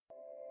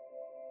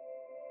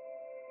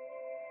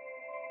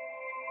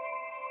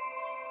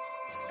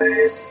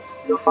Space,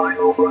 the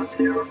final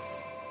frontier.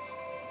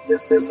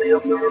 This is the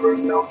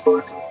Observer's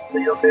Notebook,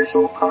 the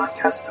official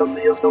podcast of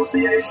the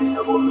Association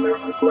of Lunar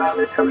and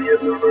Planetary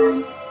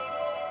Observers.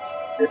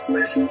 Its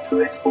mission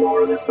to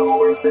explore the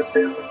solar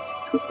system,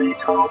 to seek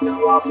out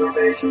new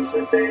observations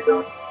and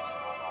data,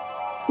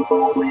 to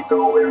boldly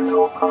go where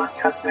no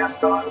podcast has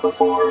gone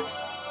before.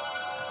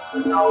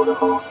 And now the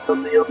host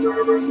of the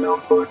Observer's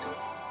Notebook,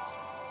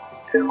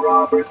 Tim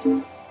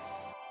Robertson.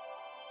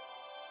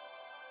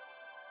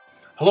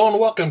 Hello and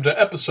welcome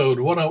to episode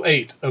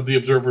 108 of the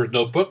Observer's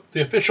Notebook,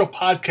 the official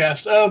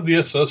podcast of the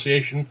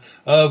Association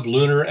of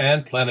Lunar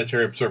and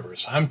Planetary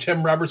Observers. I'm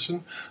Tim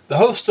Robertson, the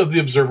host of the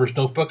Observer's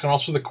Notebook and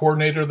also the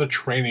coordinator of the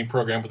training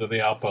program within the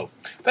ALPO.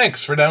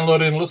 Thanks for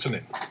downloading and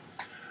listening.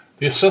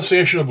 The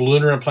Association of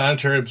Lunar and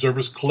Planetary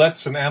Observers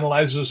collects and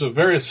analyzes of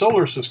various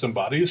solar system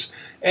bodies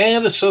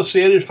and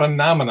associated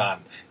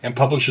phenomenon and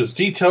publishes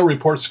detailed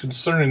reports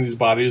concerning these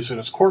bodies in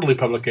its quarterly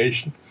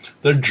publication,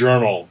 the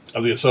Journal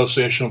of the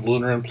Association of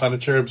Lunar and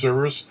Planetary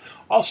Observers,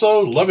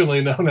 also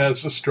lovingly known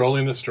as the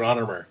Strolling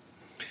Astronomer.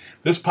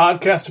 This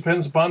podcast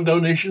depends upon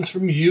donations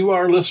from you,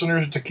 our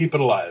listeners, to keep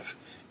it alive.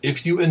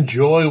 If you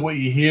enjoy what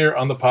you hear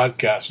on the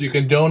podcast, you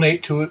can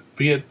donate to it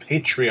via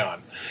Patreon.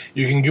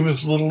 You can give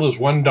as little as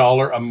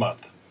 $1 a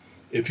month.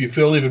 If you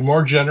feel even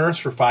more generous,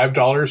 for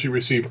 $5, you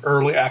receive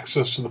early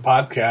access to the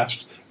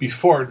podcast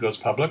before it goes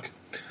public.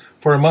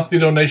 For a monthly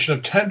donation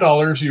of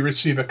 $10, you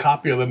receive a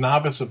copy of the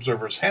Novice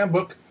Observer's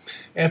Handbook.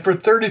 And for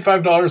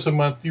 $35 a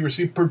month, you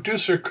receive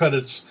producer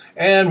credits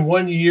and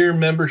 1-year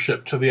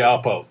membership to the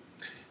ALPO.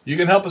 You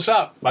can help us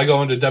out by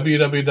going to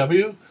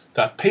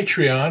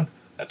www.patreon.com.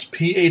 That's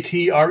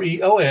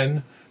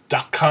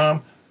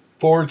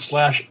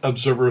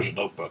patreon.com/Observer's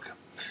Notebook.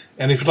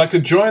 And if you'd like to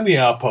join the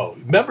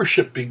ALPO,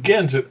 membership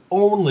begins at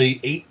only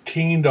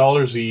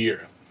 $18 a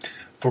year.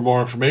 For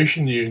more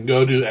information, you can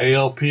go to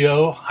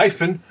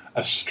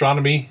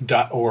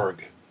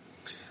alpo-astronomy.org.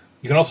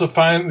 You can also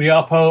find the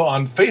ALPO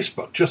on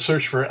Facebook. Just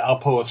search for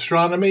ALPO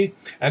Astronomy.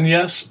 And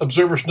yes,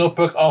 Observer's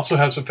Notebook also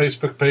has a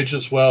Facebook page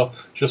as well.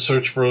 Just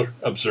search for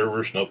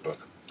Observer's Notebook.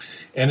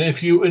 And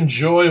if you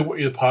enjoy what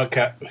you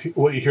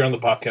hear on the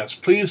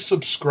podcast, please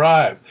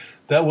subscribe.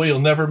 That way you'll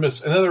never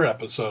miss another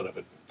episode of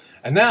it.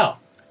 And now,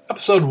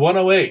 episode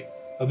 108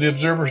 of the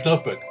Observer's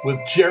Notebook with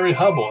Jerry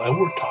Hubble, and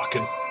we're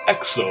talking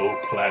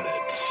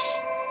exoplanets.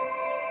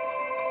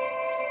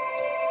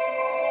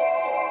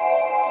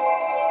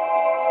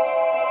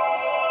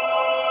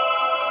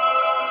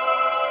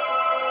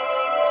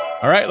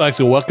 All right, I'd like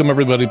to welcome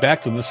everybody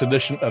back to this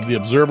edition of the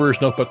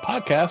Observer's Notebook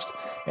podcast.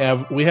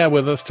 And we have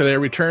with us today a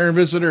return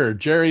visitor,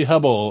 Jerry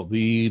Hubble,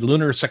 the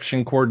Lunar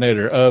Section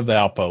Coordinator of the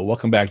ALPO.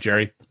 Welcome back,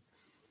 Jerry.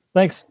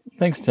 Thanks,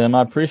 Tim.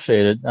 I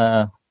appreciate it.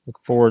 I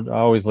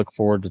always look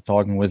forward to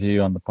talking with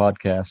you on the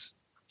podcast.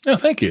 Oh,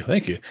 thank you.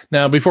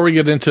 Now, before we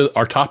get into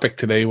our topic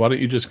today, why don't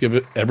you just give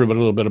everybody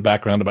a little bit of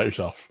background about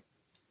yourself?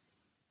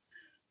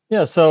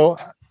 Yeah, so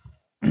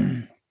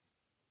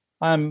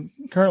I'm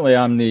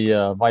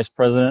the Vice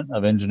President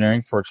of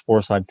Engineering for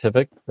Explore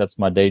Scientific. That's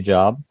my day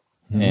job.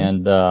 Mm-hmm.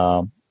 And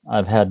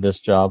I've had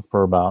this job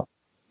for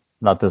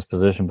not this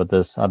position, but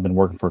I've been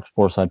working for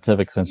Explore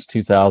Scientific since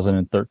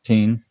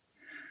 2013.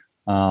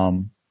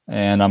 And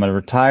I'm a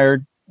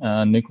retired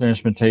nuclear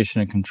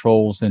instrumentation and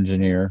controls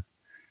engineer.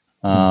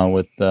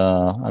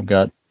 I've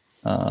got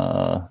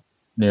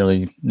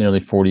nearly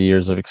 40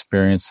 years of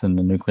experience in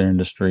the nuclear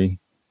industry,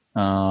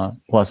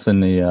 plus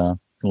in the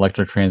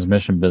electric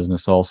transmission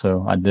business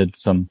also. I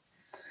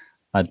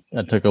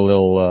took a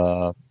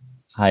little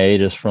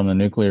hiatus from the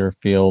nuclear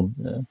field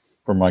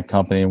for my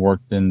company and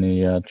worked in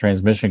the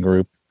transmission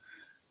group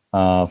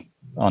on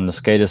the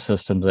SCADA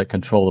systems that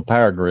control the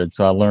power grid.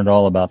 So I learned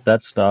all about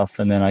that stuff,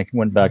 and then I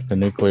went back to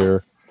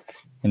into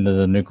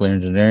the nuclear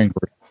engineering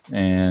group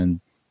and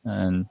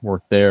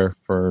worked there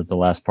for the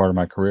last part of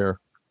my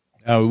career.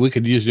 We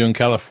could use you in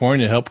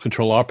California to help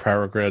control our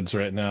power grids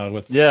right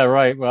now. Yeah,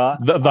 right. Well,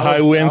 the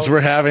high winds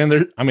we're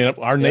having.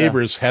 Our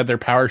neighbors had their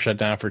power shut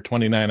down for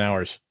 29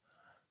 hours.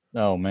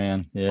 Oh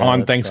man, yeah.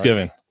 On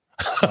Thanksgiving.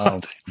 Oh,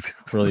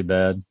 really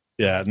bad.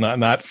 Yeah,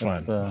 not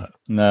fun.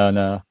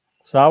 No.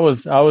 So I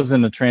was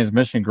in the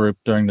transmission group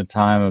during the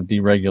time of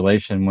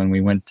deregulation when we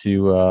went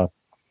to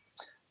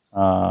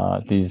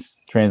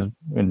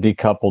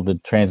decoupled the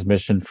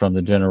transmission from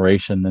the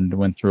generation and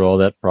went through all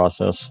that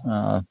process.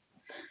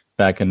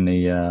 Back in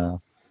the it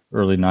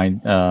was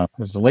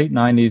the late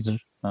 90s,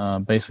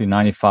 basically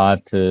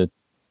 95 to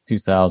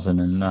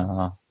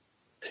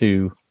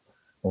 2002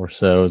 or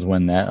so is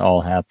when that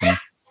all happened.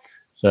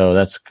 So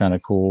that's kind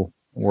of cool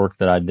work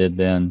that I did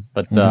then.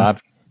 But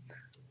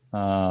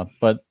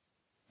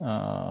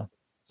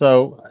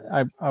so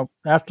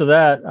after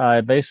that,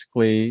 I've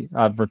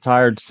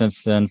retired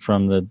since then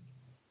from the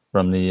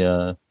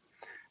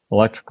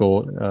electric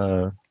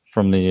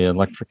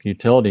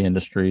utility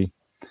industry.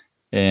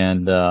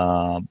 And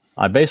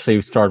I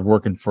basically started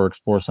working for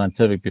Explore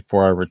Scientific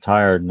before I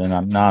retired, and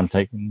then I'm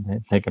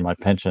taking my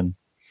pension,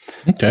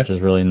 which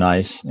is really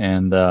nice,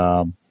 and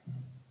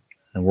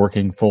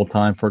working full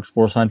time for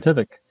Explore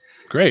Scientific.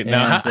 Great.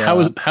 Now,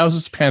 how's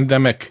this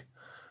pandemic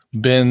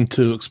been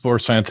to Explore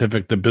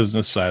Scientific, the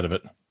business side of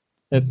it?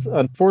 It's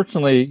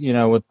unfortunately,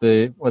 with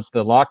the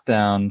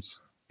lockdowns,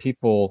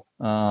 people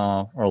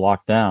are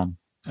locked down.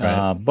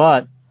 Right.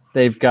 But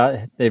they've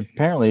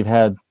apparently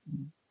had,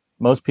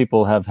 most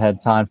people have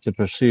had time to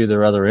pursue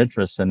their other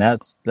interests, and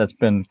that's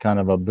been kind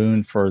of a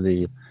boon for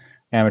the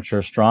amateur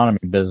astronomy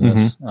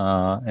business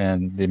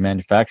and the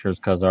manufacturers,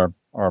 because our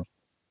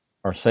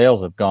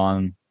sales have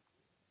gone,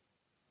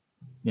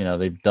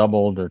 they've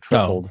doubled or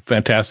tripled. Oh,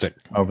 fantastic.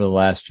 Over the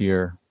last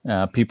year.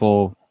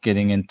 People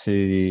getting into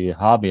the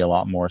hobby a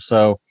lot more.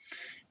 So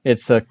I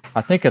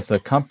think it's a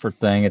comfort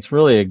thing. It's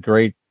really a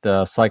great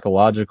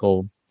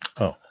psychological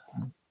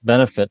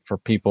benefit for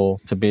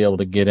people to be able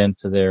to get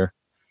into their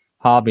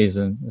hobbies,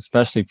 and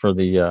especially for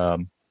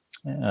the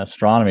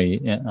astronomy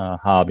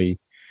hobby,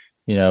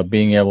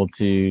 being able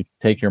to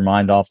take your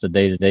mind off the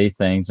day-to-day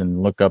things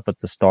and look up at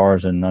the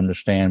stars and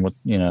understand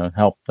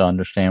help to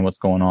understand what's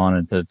going on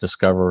and to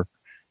discover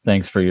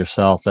things for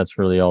yourself. That's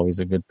really always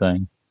a good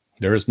thing.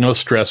 There is no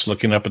stress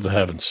looking up at the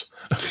heavens.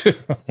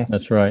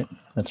 That's right.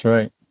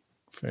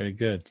 Very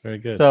good. Very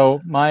good.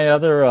 So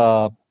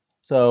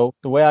so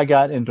the way I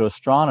got into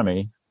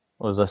astronomy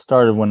was I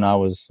started when I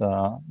was,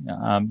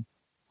 I'm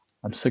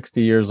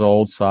 60 years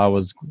old. So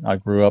I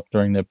grew up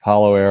during the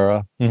Apollo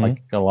era,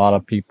 like a lot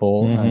of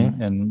people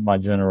in my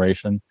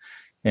generation,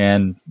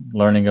 and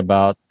learning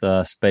about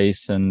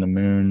space and the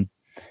moon.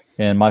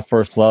 And my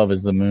first love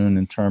is the moon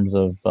in terms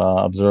of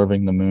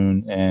observing the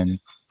moon, and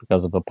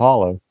because of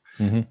Apollo.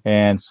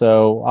 And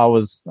so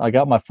I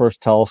got my first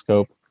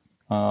telescope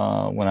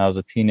when I was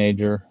a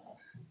teenager.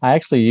 I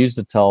actually used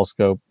the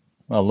telescope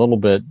a little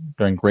bit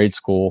during grade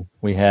school.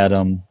 We had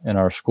them in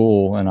our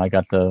school, and I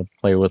got to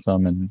play with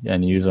them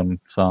and use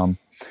them some,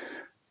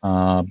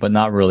 but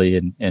not really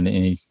in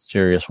any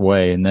serious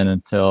way. And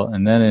then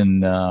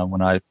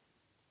when I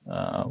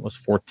was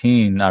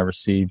 14, I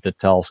received a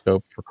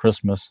telescope for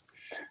Christmas.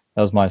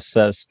 That was my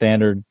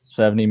standard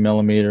 70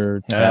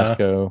 millimeter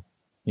Tasco,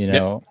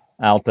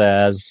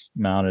 Altaz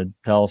mounted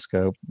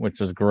telescope, which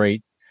was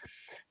great.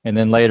 And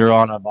then later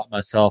on, I bought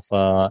myself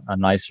a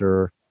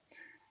nicer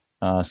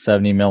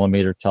 70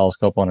 millimeter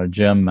telescope on a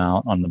gym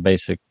mount, on the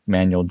basic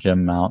manual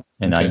gym mount,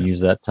 and I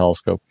used that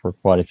telescope for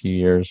quite a few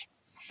years.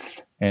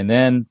 And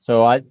then,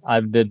 so I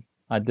did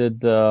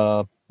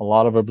a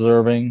lot of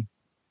observing,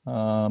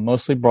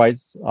 mostly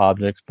bright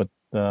objects, but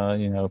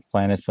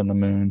planets and the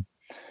moon.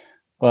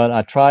 But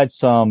I tried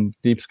some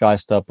deep sky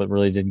stuff, but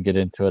really didn't get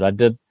into it. I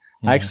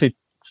actually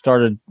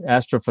started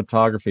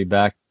astrophotography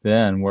back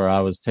then, where I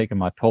was taking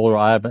my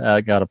Polaroid.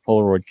 I got a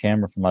Polaroid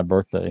camera for my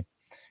birthday,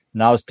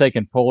 and I was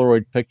taking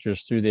Polaroid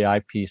pictures through the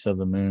eyepiece of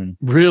the moon.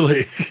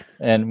 Really?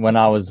 And when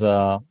I was in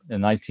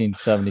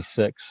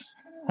 1976.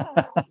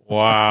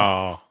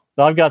 Wow.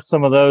 So I've got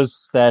some of those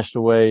stashed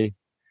away,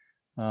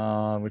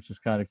 which is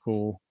kind of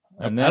cool.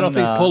 And then, I don't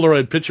think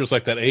Polaroid pictures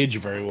like that age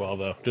very well,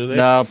 though, do they?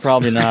 No,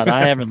 probably not.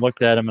 I haven't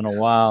looked at them in a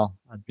while.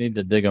 I need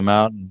to dig them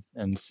out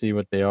and see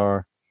what they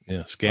are.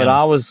 Yeah, scan. But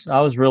I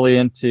was really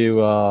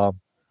into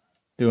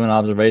doing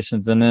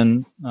observations, and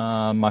then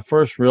my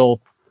first real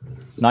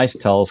nice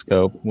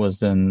telescope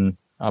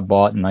I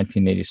bought in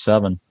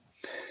 1987.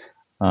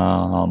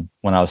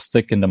 When I was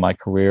thick into my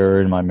career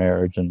and my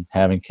marriage and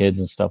having kids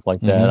and stuff like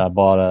that, I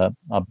bought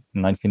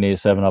in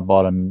 1987. I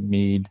bought a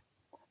Meade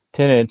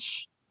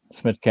 10-inch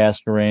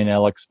Smith-Cassegrain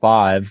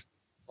LX5,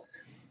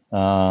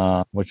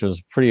 which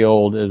was pretty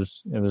old. It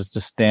was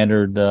just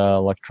standard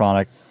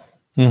electronic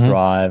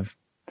drive.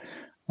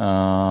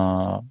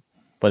 But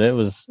it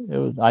was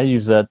I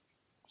used that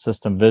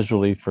system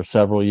visually for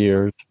several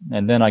years,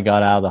 and then I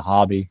got out of the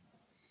hobby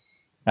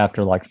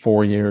after like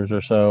 4 years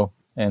or so,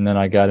 and then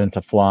I got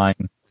into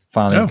flying.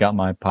 Finally got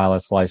my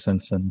pilot's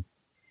license and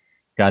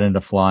got into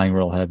flying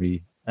real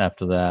heavy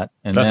after that.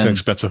 And that's an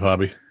expensive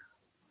hobby.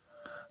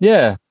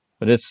 Yeah,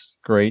 but it's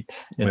great.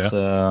 It's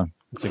a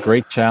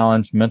great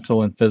challenge,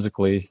 mental and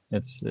physically.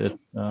 If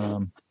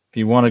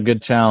you want a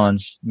good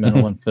challenge,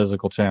 mental and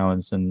physical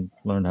challenge, then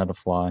learn how to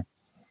fly.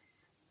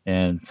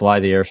 And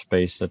fly the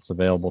airspace that's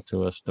available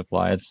to us to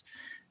fly.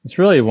 It's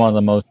really one of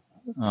the most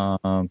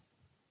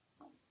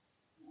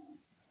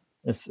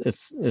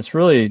it's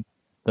really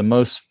the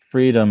most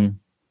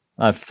freedom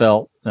I've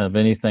felt of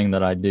anything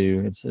that I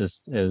do.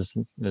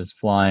 Is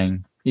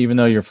flying. Even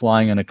though you're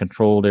flying in a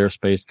controlled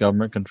airspace,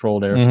 government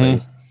controlled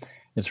airspace,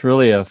 it's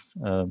really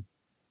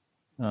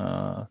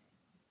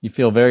you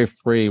feel very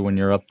free when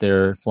you're up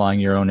there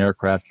flying your own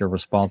aircraft. You're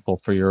responsible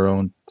for your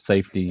own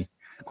safety.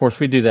 Of course,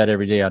 we do that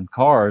every day on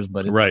cars,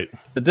 but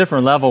it's a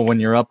different level when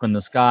you're up in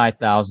the sky,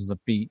 thousands of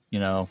feet,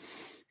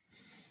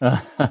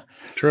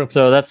 True.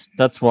 So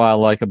that's what I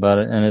like about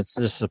it, and it's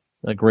just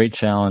a great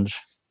challenge.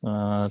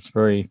 It's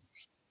very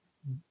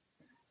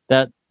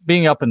that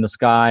being up in the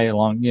sky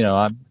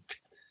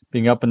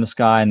being up in the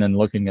sky and then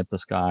looking at the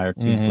sky are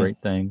two great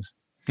things.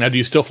 Now, do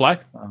you still fly?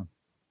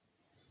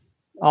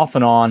 Off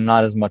and on,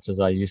 not as much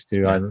as I used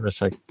to. I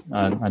wish I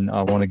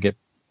want to get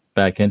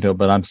back into it,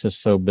 but I'm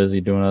just so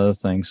busy doing other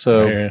things.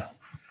 So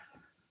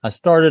I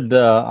started,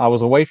 I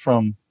was away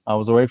from I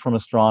was away from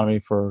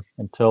astronomy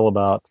until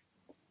about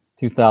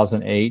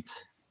 2008,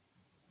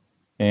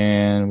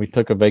 and we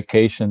took a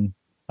vacation.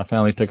 My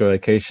family took a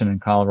vacation in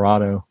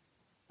Colorado,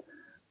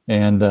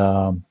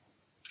 and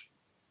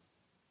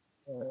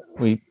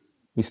we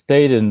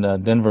stayed in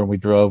Denver. We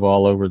drove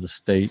all over the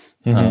state,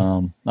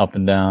 up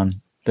and down,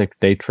 took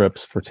day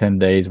trips for 10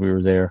 days. We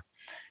were there.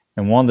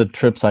 And one of the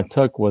trips I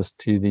took was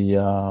to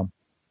the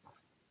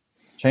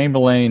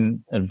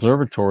Chamberlain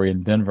Observatory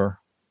in Denver.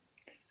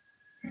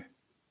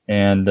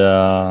 And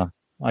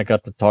I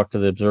got to talk to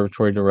the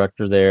observatory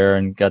director there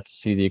and got to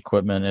see the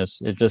equipment.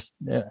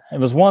 It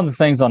was one of the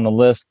things on the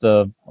list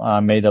of, I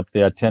made up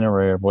the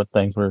itinerary of what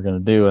things we were going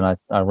to do. And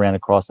I ran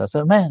across that. I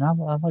said, man,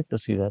 I'd like to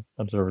see that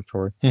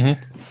observatory.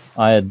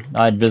 I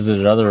had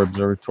visited other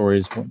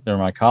observatories during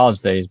my college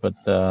days, but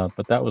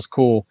that was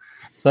cool.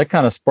 So that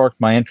kind of sparked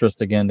my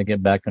interest again to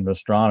get back into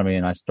astronomy.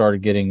 And I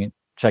started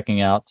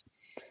checking out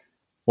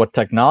what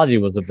technology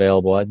was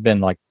available. I'd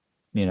been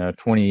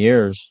 20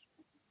 years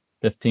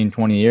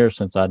 20 years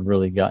since I'd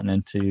really gotten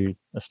into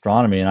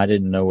astronomy, and I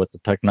didn't know what the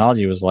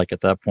technology was like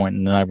at that point.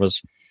 And then I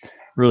was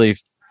really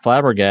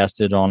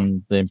flabbergasted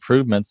on the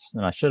improvements,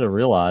 and I should have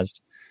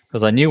realized,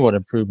 because I knew what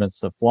improvements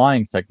the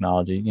flying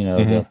technology,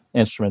 the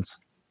instruments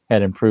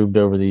had improved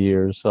over the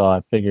years. So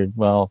I figured,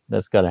 well,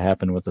 that's got to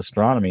happen with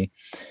astronomy.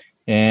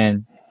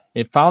 And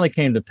it finally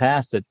came to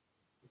pass that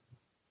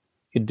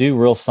could do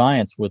real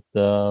science with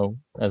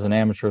as an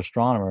amateur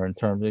astronomer. In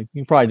terms of, you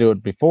can probably do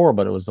it before,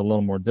 but it was a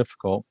little more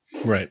difficult.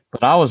 Right.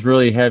 But I was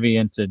really heavy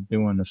into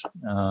doing this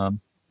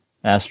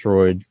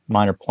asteroid,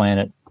 minor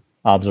planet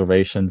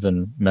observations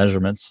and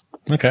measurements.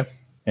 Okay.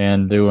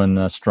 And doing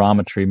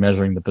astrometry,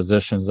 measuring the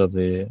positions of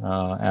the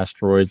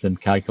asteroids and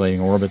calculating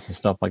orbits and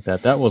stuff like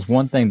that. That was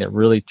one thing that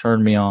really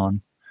turned me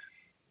on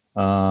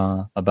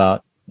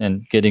about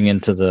and getting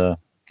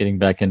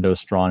back into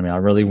astronomy. I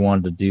really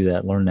wanted to do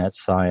that, learn that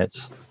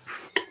science.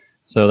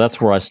 So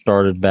that's where I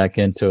started back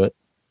into it,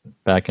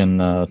 back in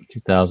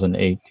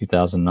 2008,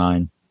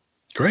 2009.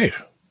 Great.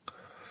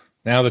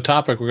 Now, the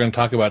topic we're going to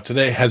talk about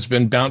today has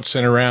been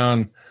bouncing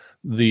around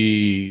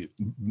the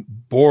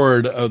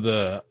board of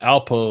the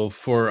ALPO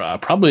for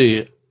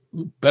probably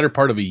better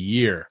part of a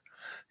year,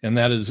 and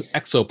that is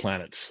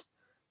exoplanets.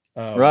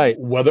 Right.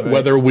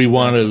 Whether we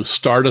want to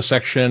start a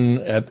section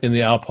in the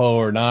ALPO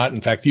or not.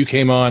 In fact, you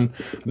came on,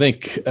 I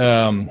think,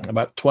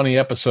 about 20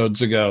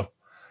 episodes ago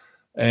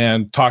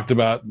and talked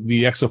about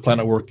the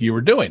exoplanet work you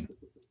were doing.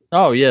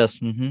 Oh, yes.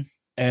 Mm-hmm.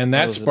 And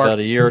that was sparked about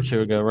a year or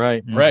two ago,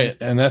 right? Mm-hmm. Right.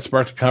 And that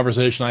sparked a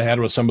conversation I had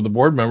with some of the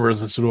board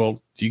members. I said,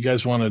 well, do you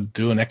guys want to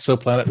do an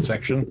exoplanet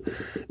section?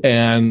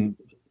 And,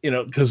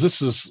 because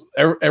this is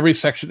every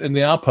section in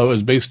the ALPO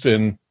is based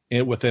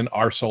within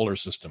our solar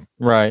system.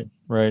 Right.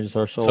 It's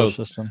our solar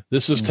system.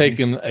 This has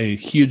taken a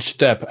huge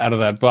step out of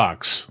that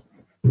box.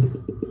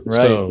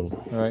 Right.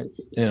 So, right.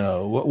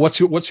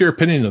 What's your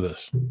opinion of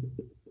this?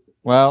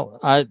 Well,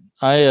 I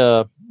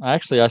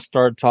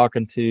started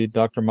talking to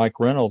Dr. Mike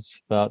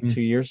Reynolds about 2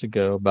 years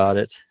ago about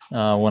it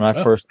when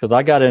I first, because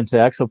I got into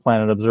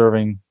exoplanet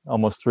observing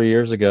almost 3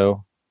 years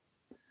ago.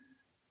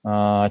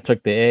 I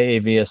took the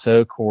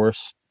AAVSO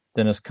course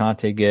Dennis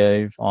Conte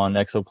gave on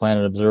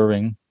exoplanet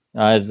observing.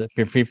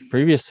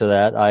 Previous to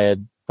that, I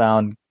had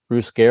found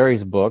Bruce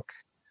Gary's book.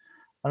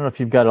 I don't know if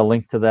you've got a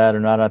link to that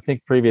or not. I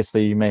think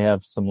previously you may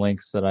have some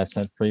links that I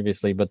sent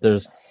previously, but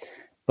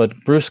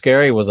Bruce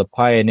Gary was a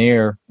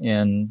pioneer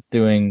in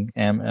doing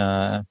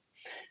exoplanet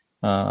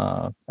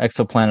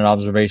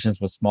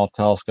observations with small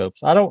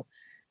telescopes.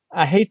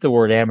 I hate the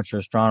word amateur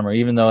astronomer,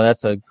 even though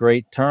that's a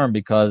great term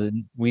because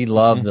we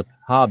love the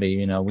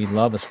hobby. We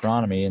love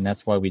astronomy, and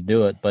that's why we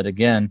do it. But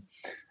again,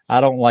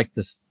 I don't like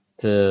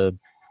to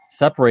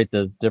separate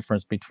the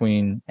difference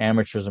between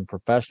amateurs and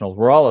professionals.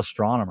 We're all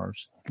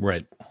astronomers.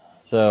 Right.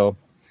 So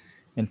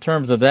in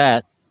terms of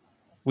that,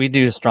 we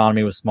do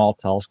astronomy with small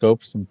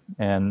telescopes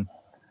and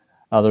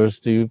others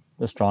do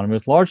astronomy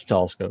with large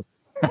telescopes.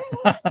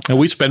 And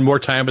we spend more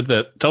time at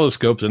the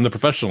telescopes than the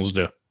professionals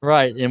do.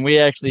 Right. And we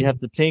actually have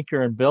to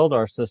tinker and build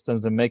our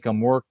systems and make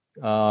them work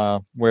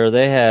where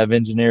they have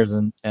engineers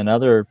and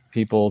other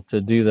people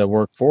to do the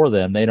work for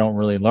them. They don't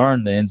really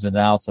learn the ins and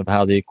outs of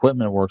how the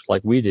equipment works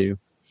like we do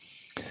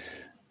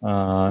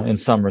in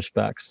some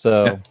respects.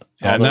 So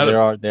they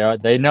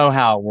know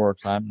how it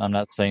works. I'm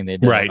not saying they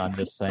don't. Right. I'm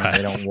just saying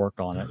they don't work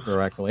on it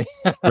directly.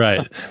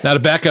 Right. Now, to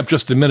back up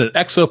just a minute,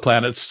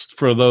 exoplanets,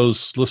 for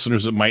those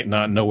listeners that might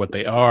not know what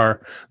they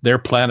are, they're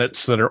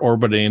planets that are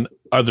orbiting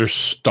other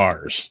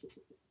stars.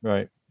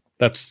 Right.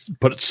 That's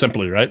put it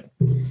simply, right?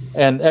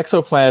 And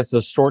exoplanet is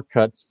a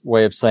shortcut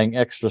way of saying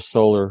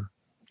extrasolar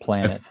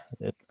planet.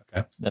 Okay.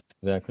 That's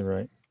exactly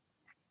right.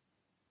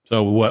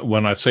 So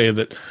when I say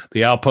that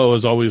the ALPO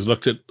has always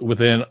looked at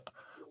within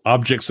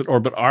objects that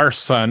orbit our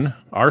sun,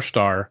 our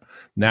star,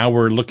 now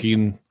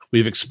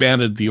we've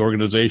expanded the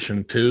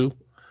organization to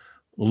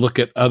look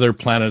at other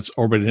planets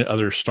orbiting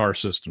other star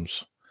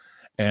systems.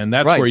 And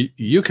that's where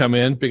you come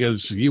in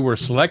because you were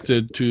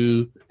selected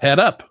to head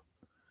up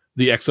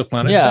the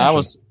exoplanet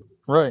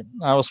section.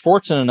 I was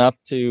fortunate enough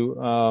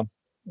to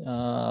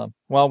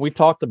well, we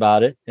talked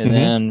about it,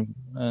 and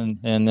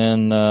Mhm.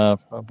 then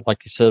like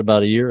you said,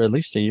 about at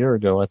least a year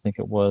ago, I think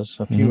it was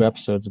a few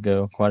episodes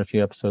ago, quite a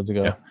few episodes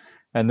ago, Yeah.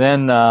 and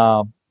then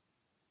I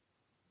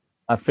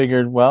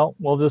figured, well,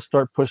 we'll just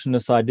start pushing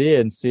this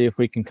idea and see if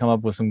we can come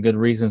up with some good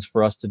reasons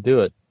for us to do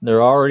it.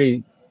 They're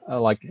already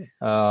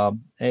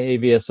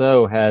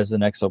AAVSO has an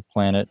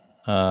exoplanet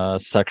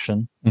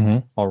section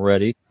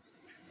already,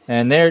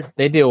 and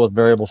they deal with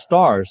variable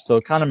stars, so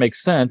it kind of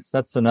makes sense.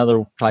 That's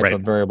another type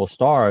of variable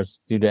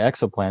stars due to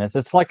exoplanets.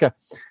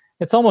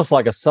 It's almost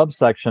like a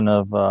subsection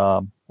of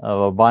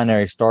a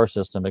binary star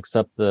system,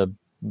 except the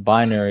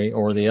binary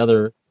or the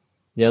other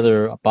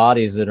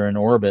bodies that are in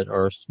orbit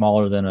are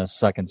smaller than a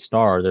second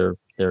star.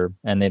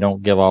 And they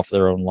don't give off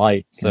their own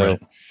light. So,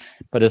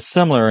 but it's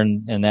similar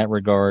in that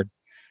regard.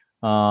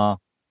 For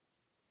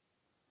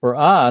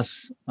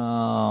us,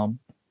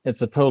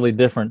 it's a totally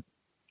different.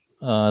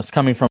 It's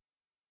coming from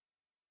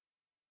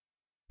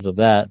of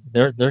that.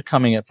 They're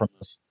coming it from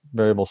this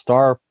variable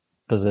star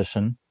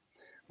position.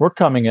 We're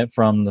coming it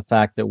from the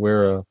fact that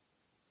we're a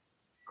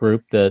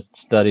group that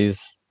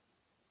studies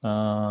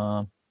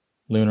lunar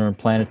and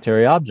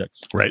planetary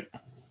objects. Right.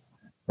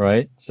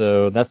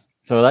 So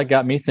that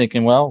got me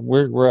thinking, well,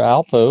 we're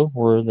ALPO,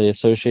 we're the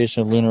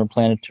Association of Lunar and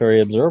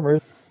Planetary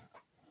Observers.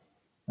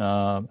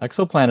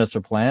 Exoplanets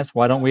are planets.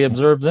 Why don't we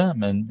observe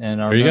them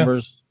and our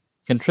members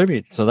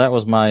contribute? So that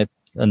was my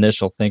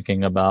initial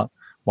thinking about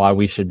why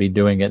we should be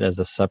doing it as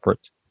a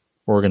separate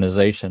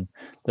organization.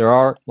 There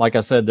are, like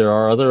I said, there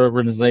are other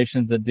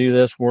organizations that do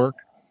this work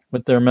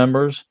with their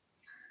members.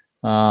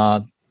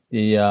 I've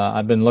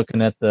been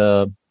looking at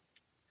the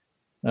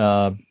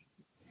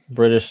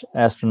British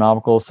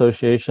Astronomical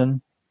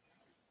Association.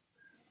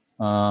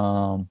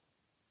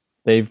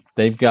 They've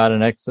actually got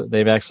an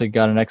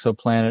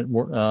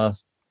exoplanet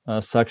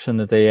section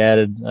that they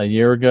added a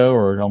year ago,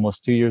 or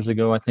almost 2 years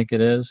ago, I think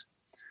it is.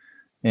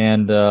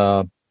 And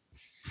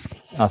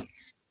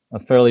a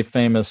fairly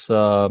famous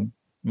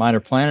minor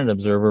planet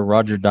observer,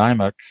 Roger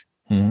Dymock,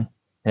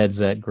 heads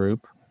that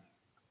group.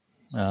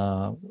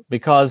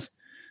 Because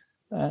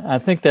I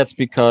think that's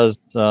because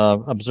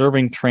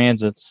observing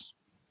transits,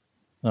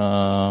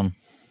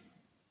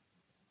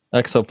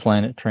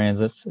 exoplanet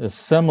transits, is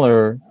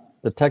similar.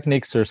 The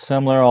techniques are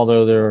similar,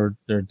 although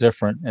they're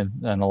different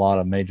in a lot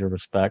of major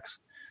respects.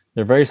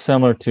 They're very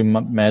similar to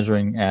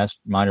measuring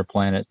minor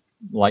planet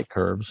light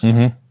curves.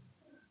 There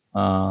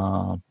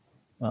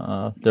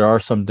are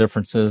some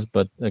differences,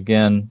 but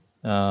again,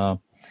 and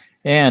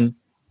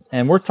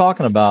we're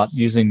talking about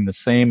using the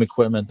same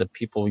equipment that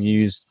people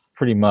use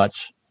pretty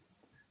much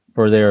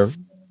for their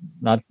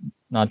not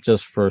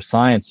just for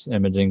science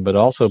imaging, but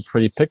also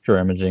pretty picture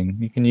imaging.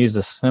 You can use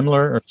a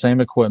similar or same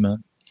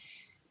equipment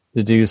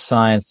to do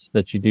science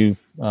that you do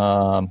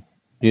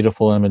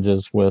beautiful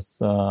images with.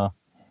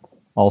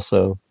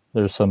 Also,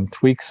 there's some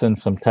tweaks and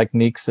some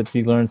techniques that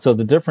you learn. So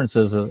the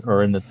differences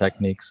are in the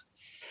techniques.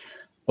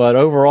 But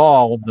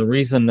overall, the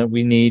reason that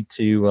we need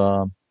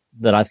to,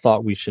 that I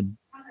thought we should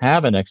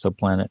have an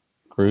exoplanet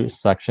group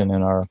section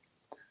in our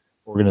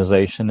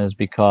organization is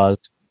because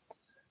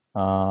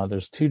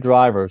there's two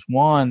drivers.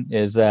 One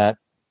is that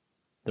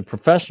the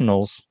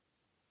professionals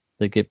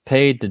that get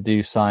paid to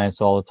do science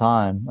all the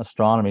time,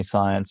 astronomy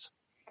science,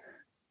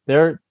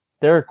 their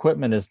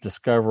equipment is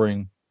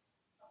discovering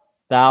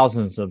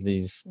thousands of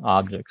these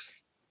objects.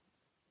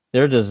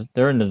 They're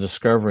in the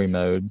discovery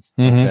mode.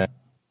 Okay.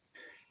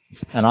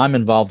 And I'm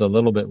involved a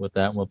little bit with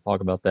that, and we'll talk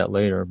about that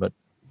later. But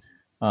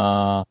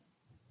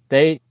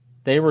they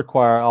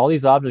require, all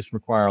these objects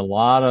require a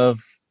lot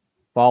of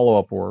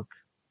follow-up work.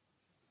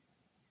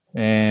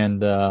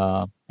 And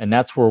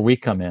that's where we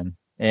come in.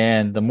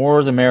 And the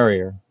more the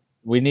merrier.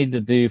 We need to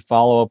do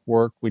follow-up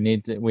work.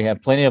 We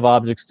have plenty of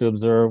objects to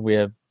observe.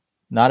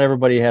 Not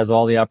everybody has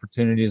all the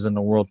opportunities in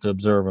the world to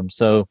observe them.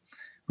 So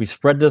we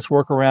spread this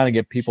work around and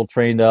get people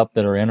trained up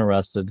that are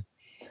interested.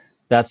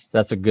 That's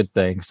a good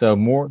thing. So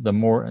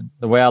the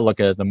way I look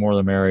at it, the more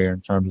the merrier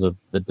in terms of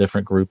the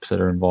different groups that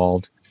are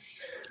involved.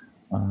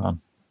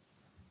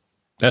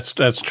 That's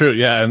true.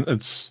 Yeah. And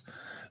it's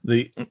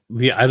I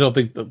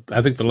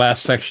think the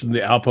last section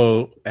the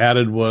ALPO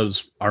added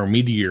was our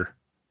meteor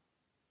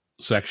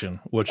section,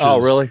 which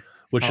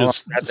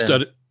is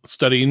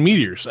studying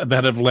meteors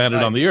that have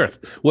landed on the Earth,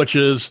 which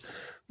is,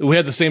 we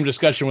had the same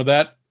discussion with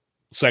that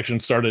section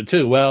started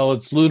too. Well,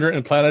 it's lunar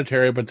and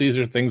planetary, but these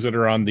are things that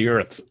are on the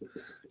Earth.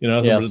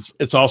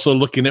 It's also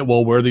looking at,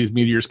 well, where these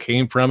meteors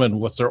came from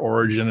and what's their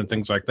origin and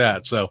things like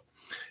that. So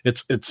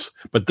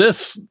but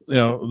this, in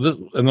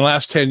the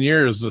last 10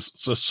 years,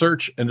 the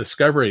search and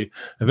discovery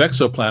of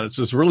exoplanets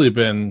has really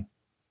been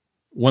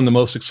one of the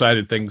most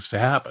exciting things to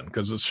happen,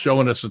 because it's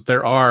showing us that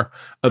there are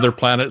other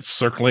planets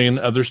circling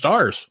other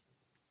stars.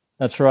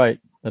 That's right.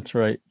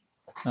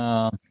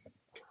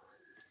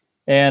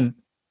 And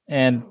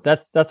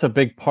that's a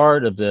big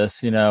part of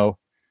this, not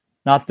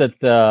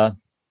that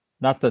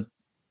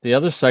the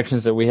other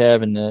sections that we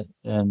have in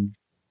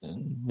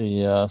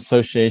the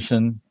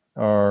association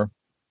are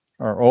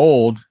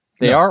old.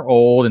 They are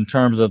old in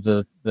terms of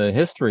the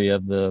history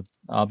of the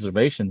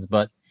observations.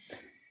 But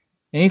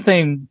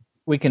anything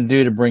we can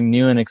do to bring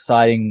new and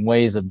exciting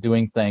ways of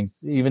doing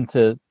things, even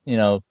to,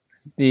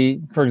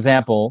 for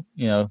example,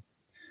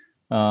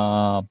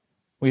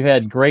 we've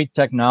had great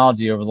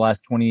technology over the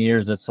last 20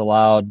 years that's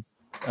allowed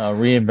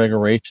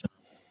reinvigoration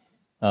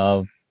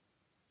of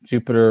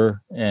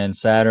Jupiter and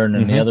Saturn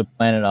and the other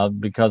planet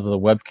because of the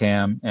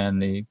webcam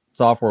and the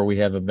software we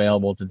have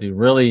available to do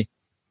really,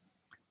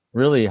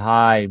 really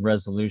high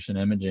resolution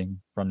imaging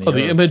from the Earth.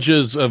 The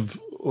images of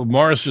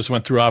Mars just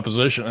went through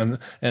opposition,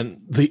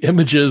 and the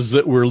images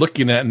that we're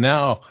looking at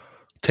now,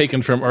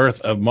 taken from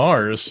Earth of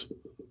Mars,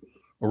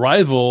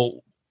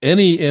 rival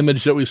any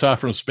image that we saw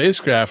from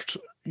spacecraft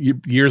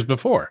years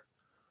before.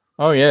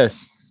 Oh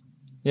yes,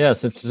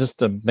 it's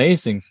just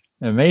amazing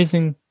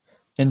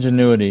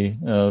ingenuity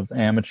of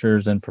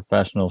amateurs and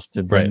professionals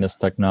to bring this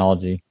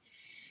technology,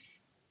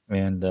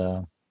 and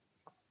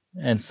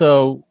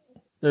so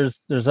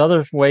there's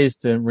other ways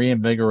to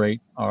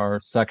reinvigorate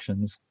our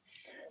sections.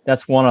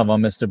 That's one of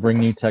them, is to bring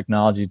new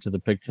technology to the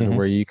picture to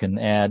where you can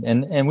add,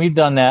 and we've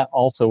done that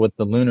also with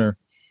the lunar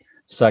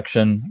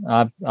section.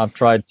 I've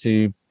tried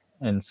to,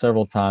 and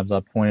several times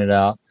I've pointed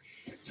out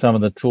some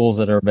of the tools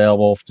that are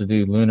available to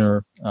do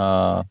lunar,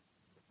 not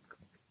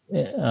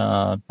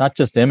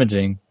just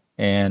imaging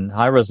and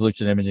high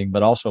resolution imaging,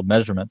 but also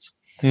measurements.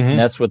 And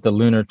that's with the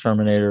Lunar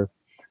Terminator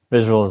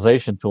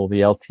Visualization Tool,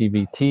 the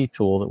LTVT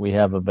tool that we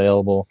have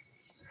available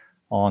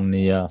on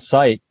the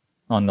site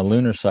on the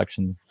lunar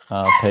section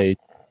page.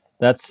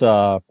 That's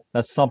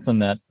something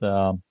that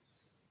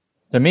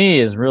to me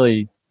has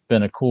really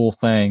been a cool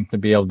thing, to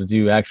be able to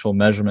do actual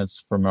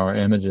measurements from our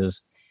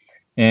images,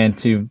 and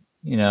to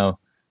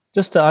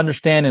just to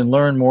understand and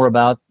learn more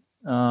about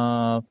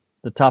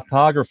the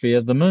topography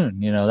of the moon.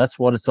 That's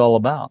what it's all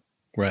about.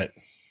 Right.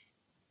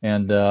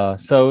 And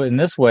so in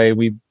this way,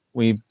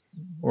 we're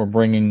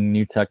bringing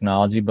new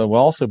technology, but we're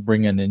also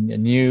bringing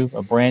in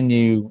a brand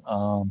new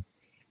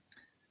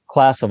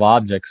class of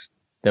objects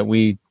that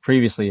we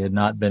previously had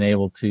not been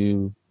able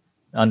to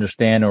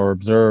understand or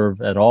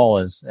observe at all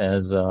as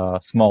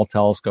small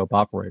telescope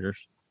operators.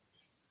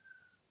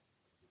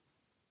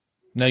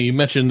 Now, you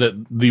mentioned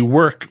that the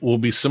work will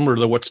be similar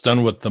to what's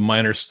done with the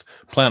minor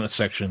planet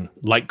section,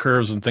 light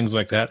curves and things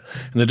like that.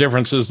 And the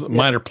difference is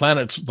minor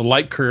planets, the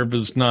light curve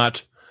is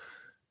not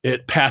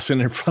it passing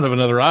in front of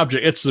another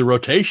object. It's the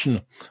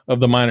rotation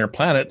of the minor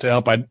planet to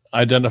help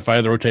identify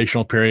the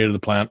rotational period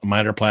of the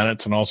minor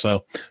planets, and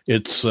also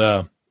its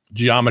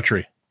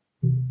geometry.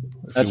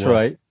 That's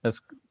right.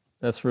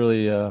 That's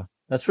really a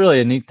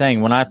neat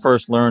thing. When I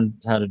first learned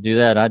how to do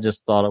that, I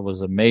just thought it was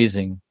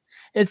amazing.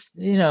 It's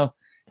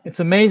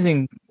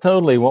amazing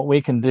totally what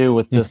we can do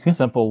with just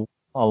simple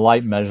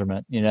light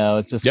measurement.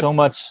 It's just so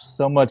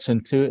much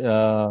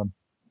into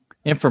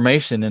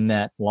information in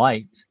that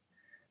light.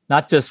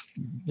 Not just,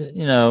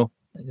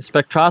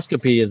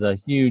 spectroscopy is a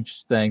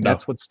huge thing.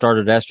 That's what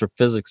started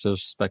astrophysics, of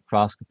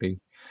spectroscopy.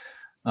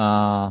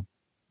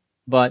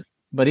 But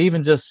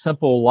even just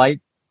simple light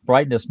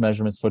brightness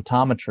measurements,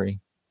 photometry,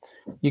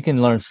 you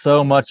can learn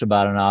so much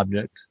about an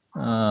object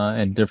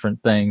and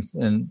different things.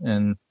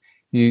 And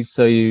you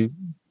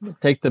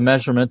take the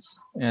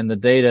measurements and the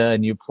data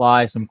and you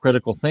apply some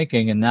critical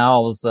thinking, and now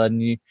all of a sudden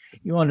you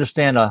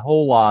understand a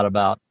whole lot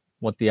about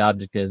what the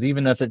object is,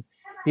 even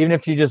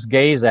if you just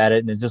gaze at it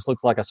and it just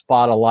looks like a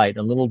spot of light,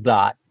 a little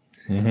dot.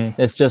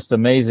 It's just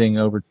amazing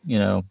over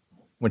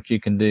what you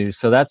can do.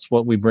 So that's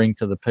what we bring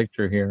to the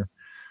picture here.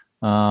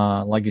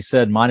 Like you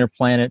said, minor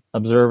planet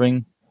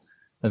observing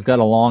has got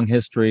a long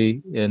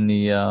history in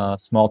the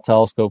small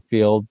telescope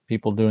field.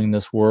 People doing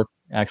this work,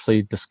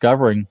 actually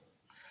discovering,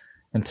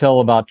 until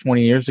about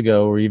 20 years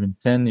ago or even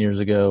 10 years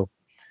ago,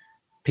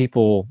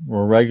 people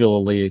were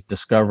regularly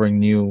discovering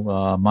new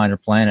minor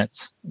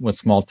planets with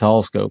small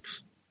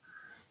telescopes.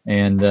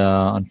 And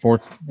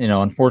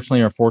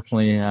unfortunately or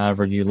fortunately,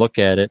 however you look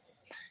at it,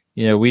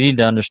 we need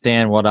to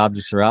understand what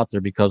objects are out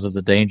there because of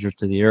the dangers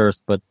to the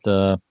Earth. But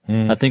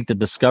I think the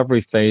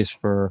discovery phase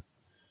for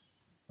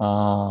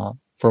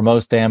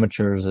most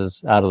amateurs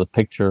is out of the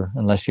picture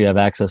unless you have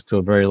access to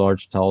a very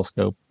large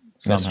telescope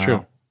somehow. That's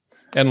true.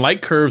 And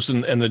light curves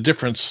and the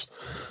difference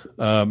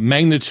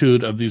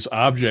magnitude of these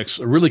objects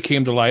really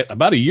came to light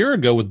about a year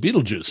ago with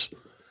Betelgeuse.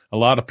 A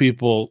lot of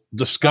people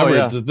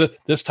discovered that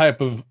this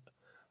type of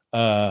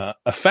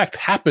effect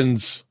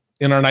happens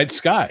in our night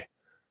sky,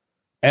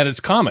 and it's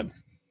common.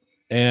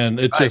 And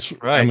it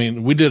I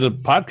mean, we did a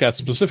podcast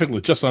specifically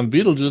just on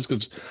Betelgeuse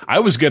because I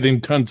was getting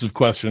tons of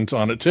questions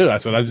on it too. I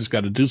said, I just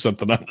got to do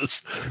something on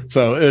this.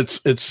 So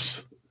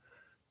it's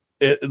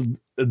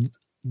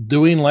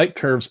doing light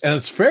curves, and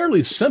it's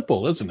fairly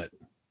simple, isn't it?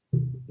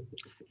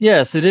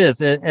 Yes, it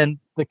is. And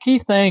the key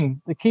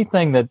thing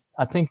that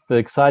I think the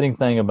exciting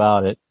thing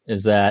about it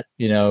is that,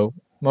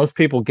 most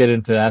people get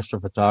into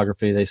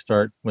astrophotography. They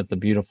start with the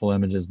beautiful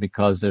images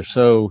because they're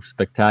so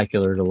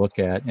spectacular to look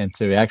at, and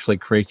to actually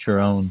create your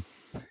own,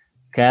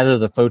 gather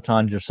the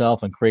photons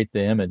yourself and create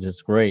the image.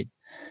 It's great.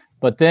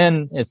 But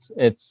then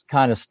it's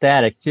kind of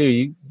static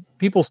too.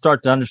 people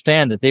start to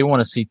understand that they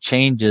want to see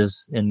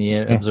changes in the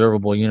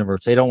observable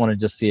universe. They don't want to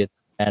just see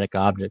static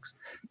objects.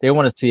 They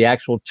want to see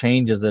actual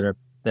changes that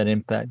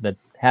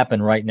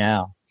happen right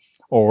now,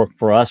 or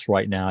for us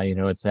right now.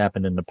 It's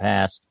happened in the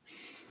past,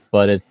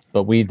 but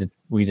we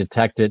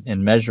detect it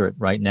and measure it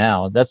right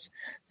now.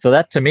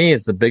 That to me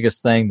is the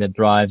biggest thing that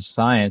drives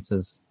science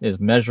is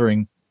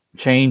measuring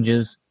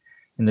changes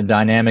in the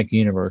dynamic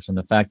universe, and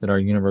the fact that our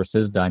universe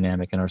is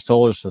dynamic and our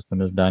solar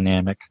system is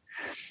dynamic.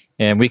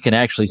 And we can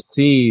actually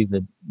see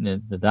the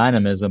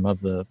dynamism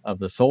of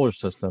the solar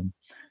system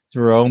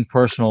through our own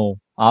personal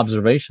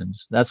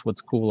observations. That's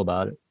what's cool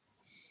about it.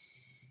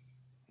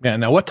 Yeah.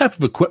 Now, what type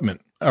of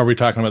equipment are we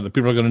talking about that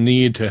people are going to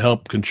need to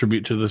help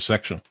contribute to this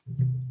section?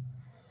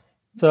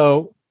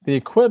 So the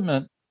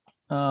equipment,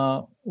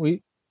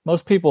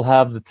 most people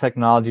have the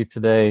technology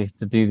today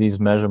to do these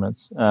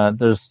measurements.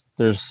 There's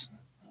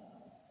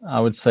I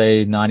would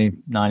say 90 to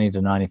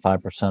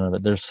 95% of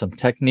it. There's some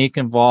technique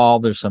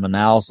involved, there's some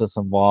analysis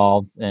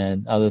involved,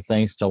 and other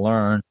things to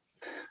learn.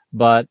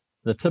 But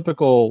the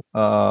typical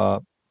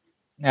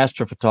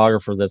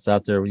astrophotographer that's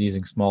out there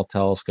using small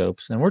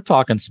telescopes, and we're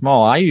talking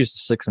small. I used a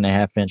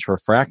 6.5-inch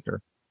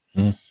refractor,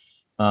 a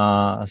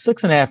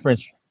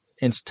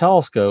 6.5-inch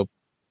telescope,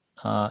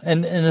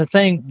 and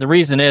the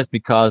reason is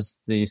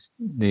because the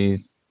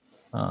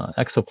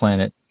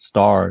exoplanet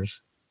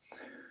stars,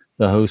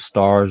 the host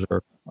stars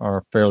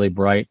are fairly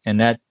bright, and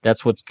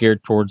that's what's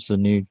geared towards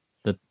and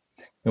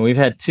we've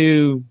had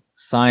 2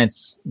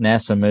 science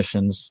NASA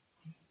missions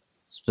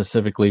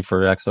specifically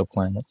for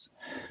exoplanets.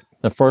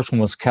 The first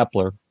one was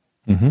Kepler,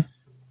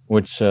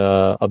 which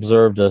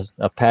observed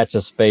a patch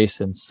of space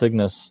in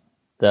Cygnus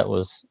that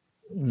was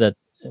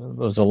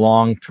a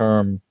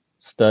long-term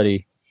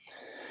study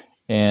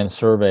and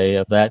survey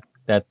of that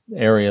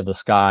area of the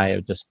sky.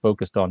 It just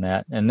focused on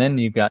that. And then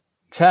you got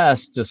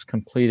TESS just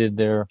completed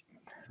their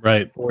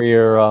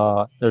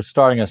 4-year. They're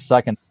starting a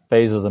second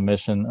phase of the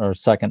mission, or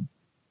second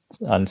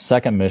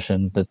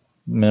mission that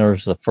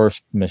mirrors the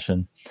first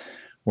mission,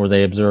 where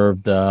they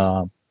observed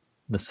the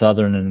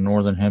southern and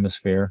northern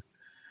hemisphere.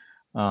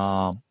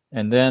 But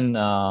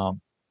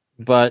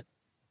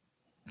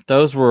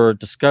those were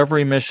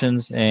discovery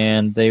missions,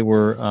 and they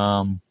were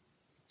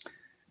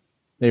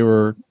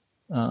the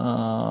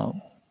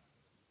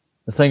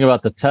thing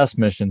about the TESS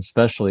mission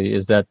especially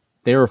is that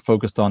they were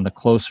focused on the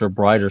closer,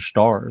 brighter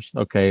stars,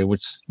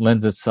 which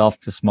lends itself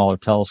to smaller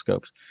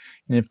telescopes.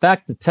 And in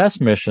fact, the TESS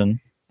mission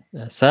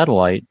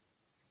satellite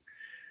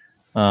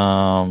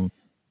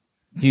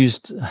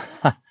used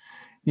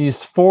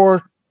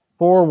 4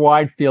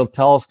 wide field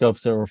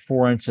telescopes that were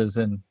 4 inches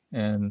in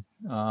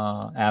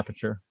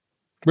aperture.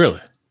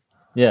 Really?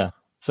 Yeah.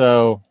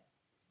 So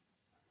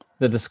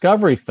the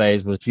discovery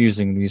phase was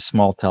using these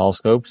small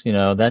telescopes.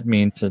 That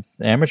means that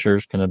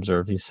amateurs can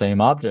observe these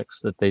same objects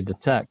that they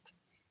detect.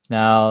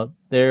 Now,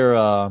 they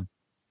were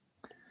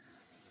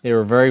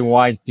very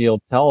wide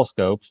field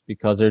telescopes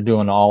because they're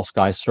doing an all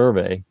sky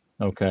survey.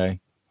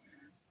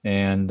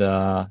 And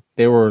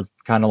they were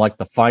kind of like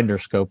the finder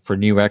scope for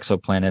new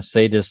exoplanets.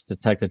 They just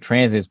detected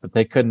transients, but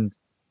they couldn't,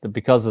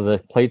 because of the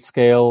plate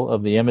scale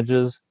of the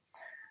images,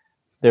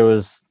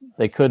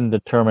 they couldn't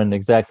determine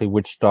exactly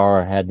which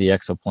star had the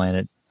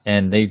exoplanet.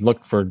 And they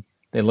looked for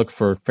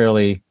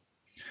fairly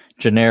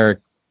generic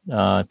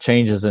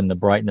changes in the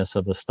brightness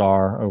of the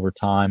star over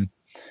time.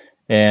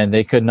 And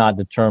they could not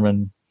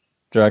determine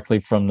directly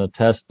from the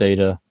test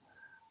data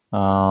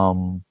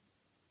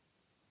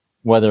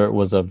whether it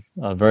was a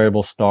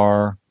variable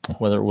star,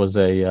 whether it was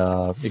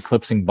a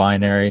eclipsing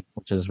binary,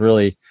 which is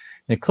really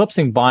an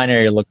eclipsing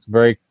binary looks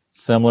very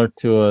similar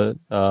to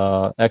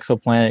a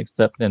exoplanet,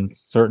 except in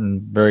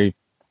certain very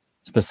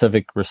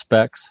specific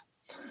respects.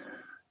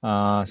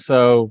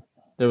 So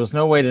there was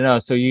no way to know.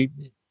 So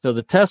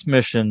the TESS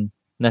mission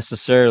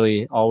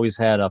necessarily always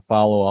had a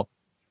follow-up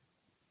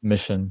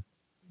mission,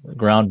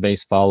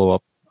 ground-based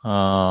follow-up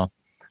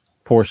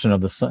portion of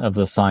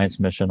the science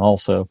mission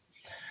also,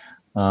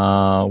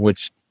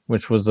 which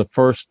was the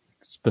first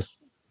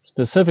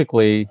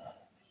specifically.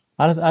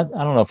 I don't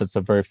know if it's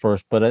the very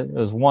first, but it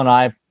was one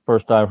I've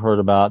heard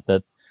about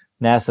that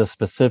NASA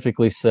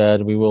specifically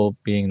said we will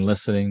be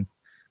enlisting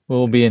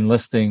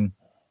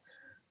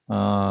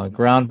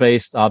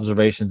ground-based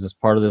observations as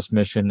part of this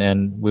mission,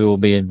 and we will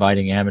be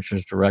inviting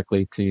amateurs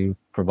directly to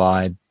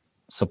provide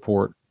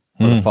support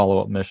for the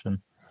follow-up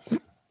mission.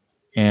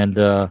 And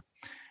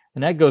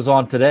that goes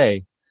on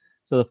today.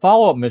 So the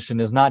follow-up mission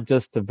is not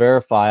just to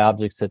verify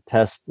objects that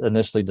TESS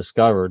initially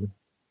discovered,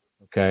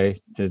 to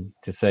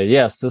say,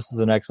 yes, this is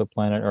an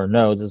exoplanet, or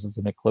no, this is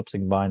an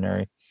eclipsing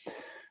binary.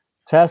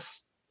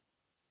 TESS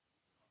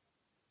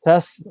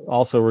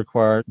also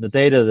require the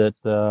data that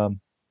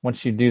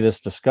once you do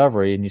this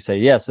discovery and you say,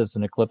 yes, it's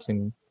an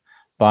eclipsing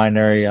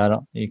binary,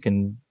 you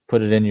can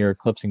put it in your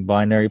eclipsing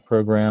binary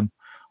program,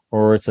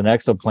 or it's an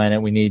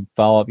exoplanet, we need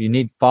follow-up. You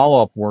need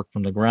follow-up work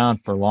from the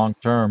ground for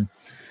long-term,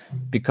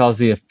 because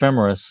the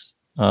ephemeris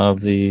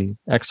of the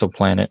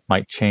exoplanet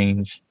might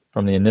change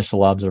from the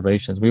initial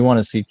observations. We want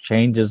to see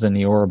changes in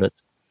the orbit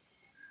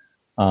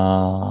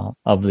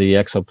of the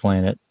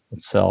exoplanet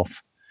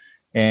itself.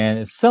 And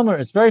it's similar.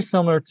 It's very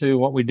similar to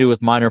what we do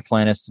with minor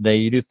planets today.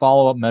 You do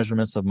follow-up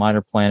measurements of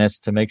minor planets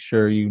to make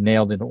sure you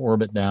nailed the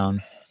orbit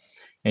down,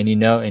 and you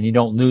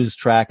don't lose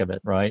track of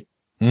it, right?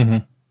 Mm-hmm.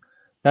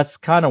 That's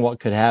kind of what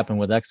could happen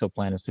with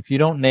exoplanets. If you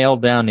don't nail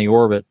down the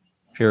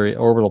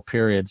orbital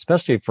period,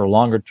 especially for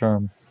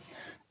longer-term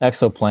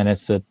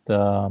exoplanets that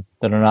are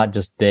not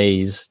just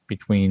days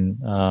between,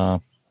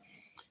 most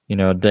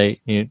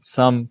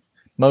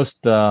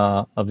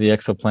of the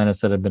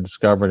exoplanets that have been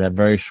discovered have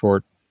very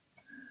short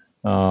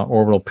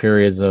orbital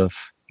periods of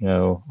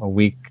a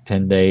week,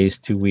 10 days,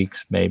 2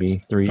 weeks,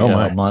 maybe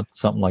a month,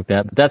 something like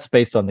that. But that's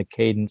based on the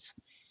cadence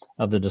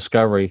of the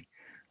discovery.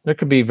 There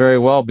could very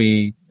well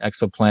be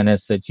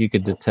exoplanets that you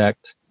could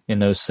detect in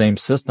those same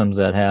systems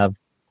that have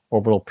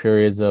orbital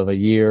periods of a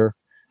year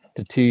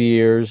to 2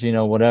 years,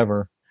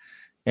 whatever,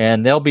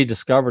 and they'll be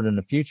discovered in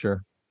the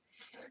future.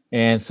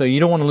 And so you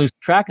don't want to lose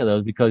track of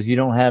those because you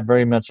don't have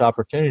very much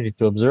opportunity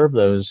to observe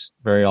those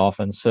very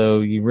often.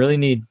 So you really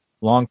need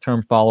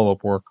long-term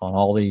follow-up work on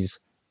all these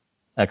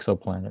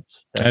exoplanets.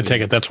 I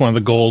take it that's one of the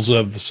goals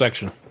of the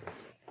section.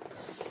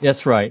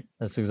 That's right.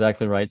 That's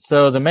exactly right.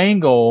 So the main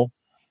goal,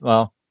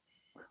 one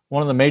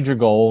of the major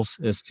goals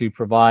is to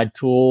provide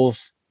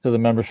tools to the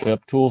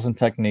membership, tools and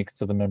techniques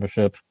to the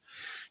membership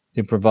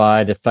to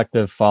provide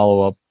effective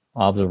follow-up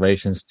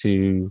observations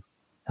to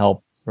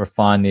help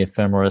refine the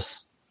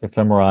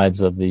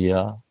ephemerides of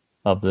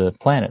the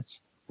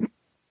planets.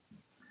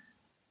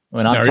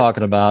 When I'm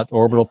talking about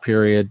orbital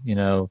period,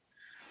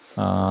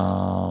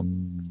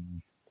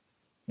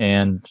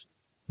 and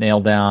nail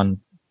down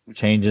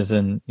changes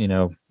in,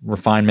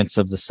 refinements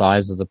of the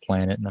size of the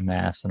planet and the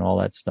mass and all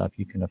that stuff,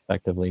 you can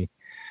effectively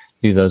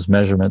do those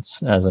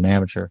measurements as an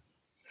amateur.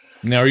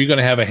 Now, are you going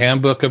to have a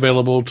handbook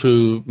available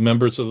to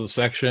members of the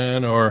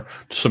section or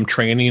some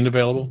training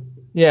available?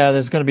 Yeah,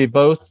 there's going to be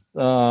both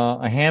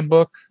a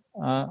handbook.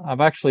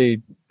 I've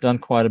actually done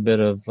quite a bit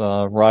of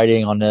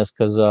writing on this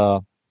because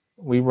I'm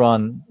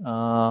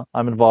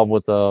involved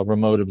with a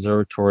remote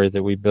observatory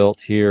that we built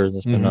here.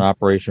 It's been in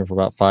operation for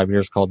about 5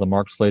 years called the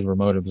Mark Slade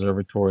Remote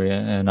Observatory.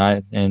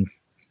 And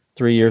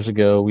 3 years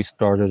ago, we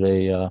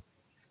started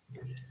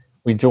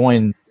we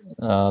joined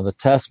the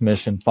TESS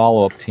mission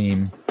follow-up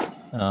team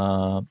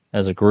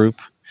as a group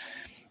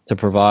to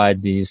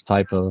provide these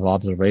type of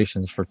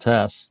observations for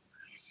TESS,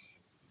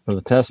 for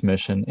the TESS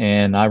mission.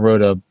 And I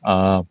wrote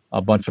a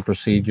bunch of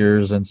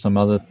procedures and some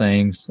other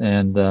things,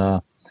 and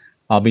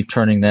I'll be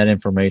turning that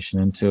information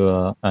into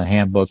a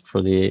handbook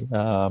for the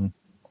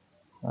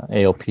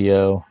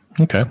ALPO.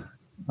 Okay.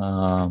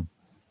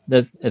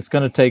 That it's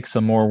going to take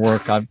some more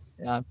work.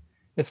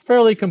 It's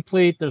fairly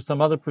complete. There's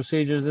some other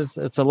procedures.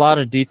 It's a lot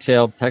of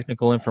detailed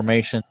technical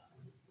information.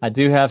 I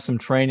do have some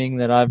training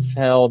that I've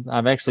held.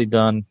 I've actually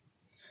done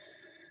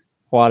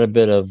quite a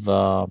bit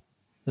of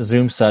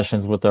Zoom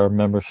sessions with our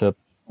membership,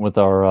 with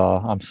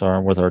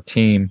our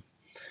team,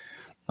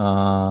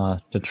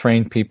 to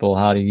train people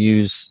how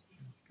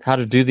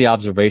to do the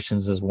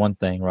observations is one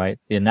thing, right?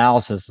 The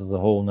analysis is a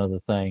whole nother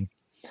thing.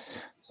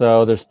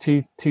 So there's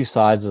two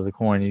sides of the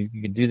coin. You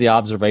can do the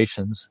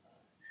observations,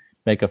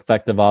 make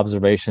effective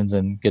observations,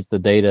 and get the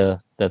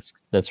data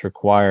that's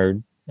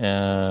required.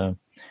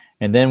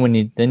 And then when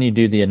you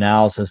do the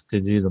analysis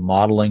to do the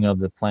modeling of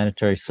the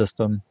planetary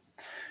system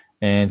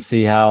and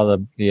see how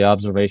the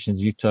observations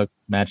you took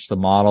match the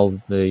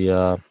model,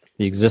 the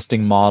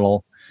existing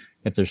model.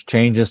 If there's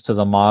changes to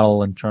the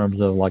model in terms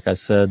of, like I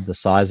said, the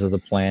size of the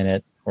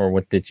planet, or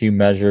what that you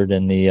measured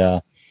in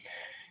the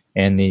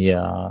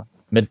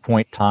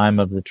midpoint time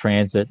of the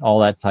transit, all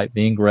that type,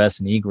 the ingress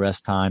and egress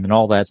time and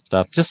all that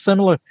stuff. Just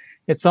similar.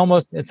 It's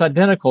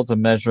identical to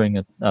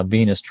measuring a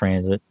Venus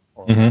transit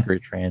or Mercury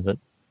transit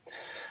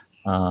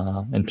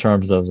in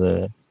terms of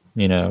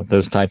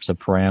those types of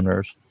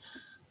parameters.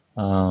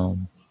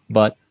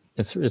 But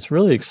it's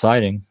really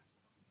exciting.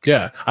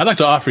 Yeah, I'd like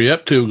to offer you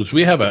up too, because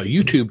we have a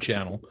YouTube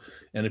channel,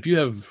 and if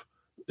you've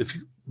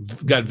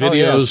got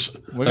videos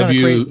of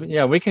you,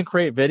 we can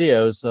create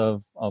videos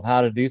of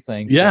how to do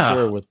things. Yeah,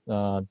 sure, with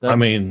with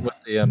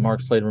the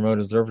Mark Slade Remote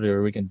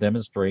Observatory, we can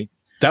demonstrate.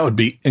 That would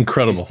be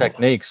incredible. These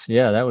techniques.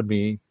 Yeah, that would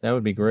be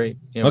great.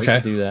 Yeah, we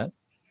can do that.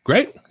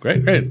 Great.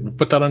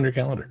 Put that on your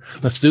calendar.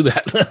 Let's do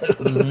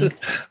that.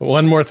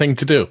 One more thing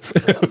to do.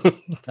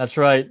 That's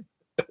right.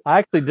 I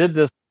actually did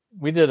this.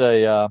 We did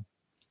a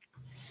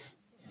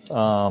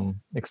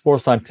Explore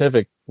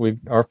Scientific,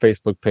 our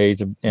Facebook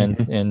page,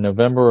 in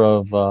November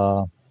of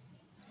I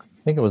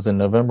think it was in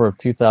November of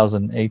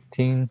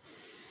 2018.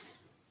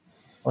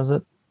 Was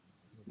it?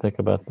 Think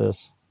about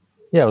this.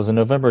 Yeah, it was in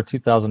November of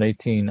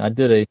 2018.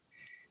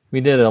 We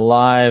did a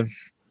live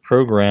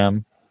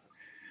program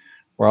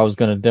where I was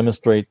going to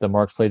demonstrate the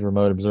Mark Slade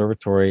Remote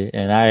Observatory,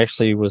 and I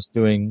actually was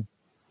doing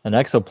an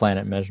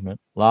exoplanet measurement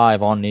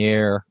live on the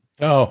air.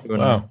 Oh,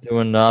 wow.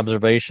 Doing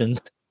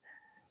observations,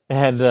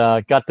 and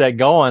got that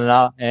going.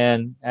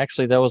 And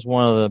actually, that was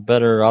one of the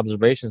better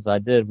observations I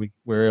did. We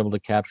were able to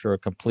capture a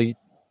complete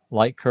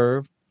light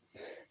curve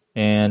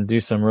and do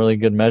some really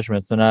good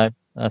measurements. And I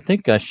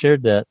think I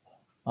shared that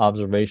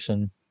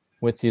observation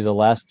with you the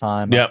last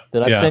time. Yep.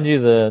 Did I send you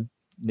the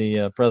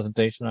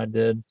presentation I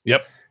did?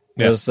 Yep.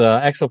 It was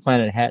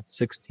Exoplanet Hat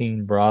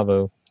 16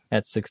 Bravo,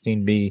 Hat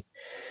 16B,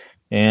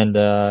 and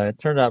it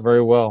turned out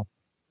very well.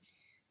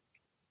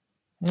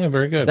 Yeah,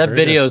 very good. That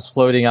video is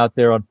floating out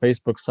there on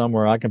Facebook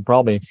somewhere. I can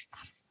probably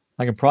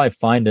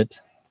find it.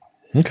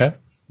 Okay.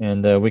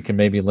 And we can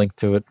maybe link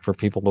to it for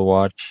people to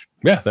watch.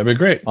 Yeah, that'd be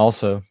great.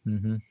 Also,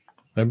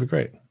 that'd be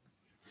great.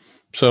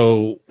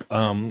 So,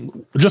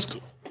 just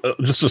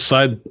a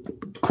side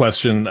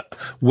question: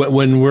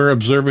 when we're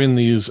observing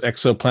these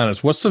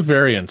exoplanets, what's the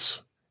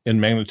variance in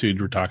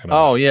magnitude we're talking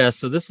about? Oh, yeah.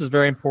 So this is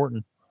very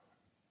important.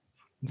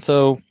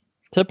 So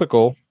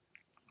typical,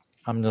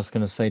 I'm just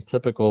going to say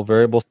typical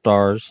variable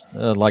stars,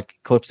 like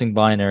eclipsing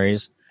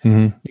binaries,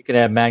 you can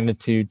have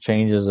magnitude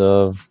changes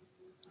of,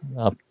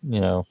 at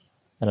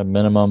a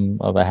minimum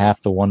of a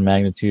half to 1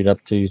 magnitude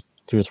up to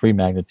 2 or 3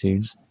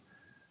 magnitudes.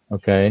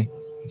 Okay.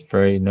 It's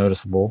very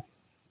noticeable.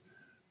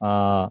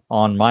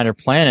 On minor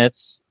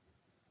planets,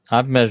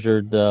 I've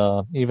measured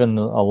even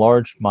a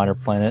large minor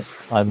planet.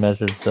 I've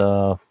measured,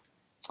 I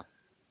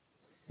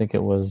think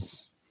it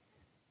was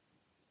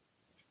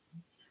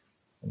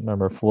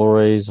number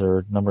Flores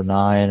or number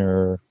 9,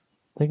 or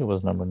I think it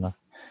was number 9.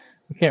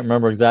 I can't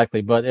remember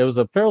exactly, but it was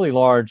a fairly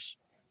large,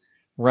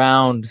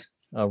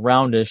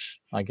 roundish,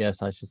 I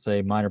guess I should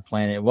say, minor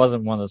planet. It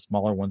wasn't one of the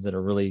smaller ones that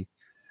are really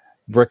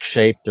brick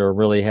shaped or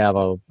really have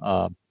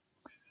a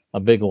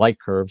big light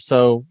curve.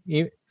 So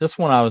this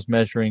one I was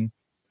measuring,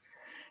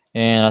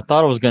 and I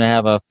thought it was going to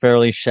have a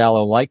fairly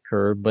shallow light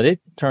curve, but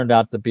it turned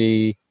out to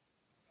be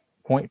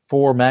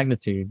 0.4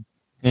 magnitude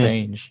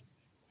change,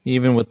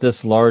 even with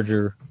this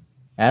larger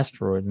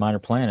asteroid, minor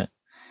planet.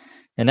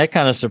 And that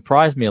kind of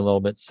surprised me a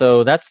little bit.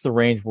 So that's the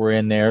range we're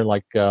in there,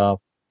 like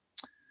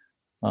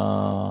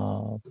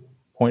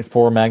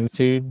 0.4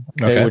 magnitude,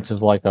 okay, which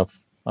is like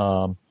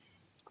I'm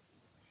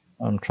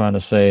trying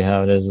to say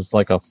how it is. It's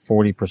like a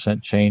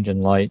 40% change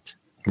in light.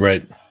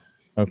 Right.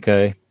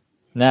 Okay.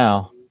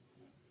 Now,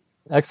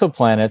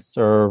 exoplanets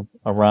are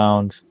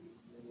around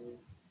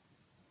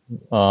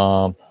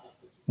 1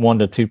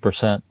 to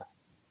 2%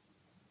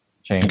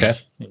 change in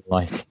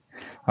light.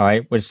 All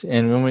right.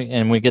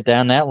 When we get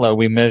down that low,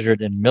 we measure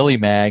it in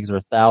millimags, or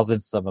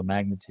thousandths of a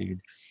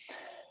magnitude.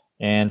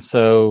 And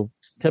so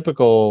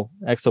typical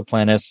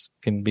exoplanets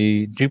can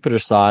be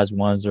Jupiter-sized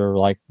ones, are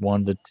like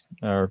around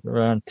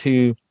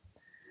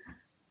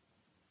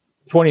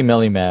 20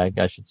 millimag,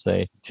 I should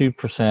say,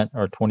 2%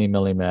 or 20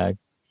 millimag.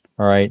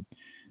 All right.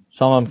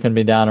 Some of them can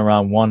be down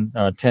around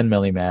 10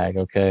 millimag.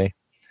 Okay.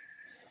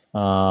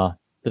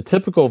 The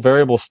typical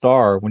variable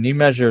star, when you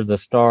measure the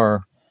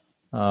star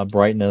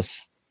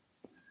brightness,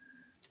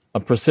 a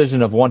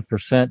precision of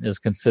 1% is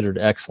considered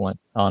excellent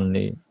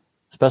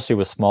especially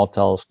with small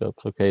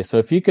telescopes. Okay. So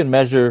if you can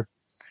measure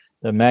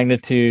the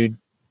magnitude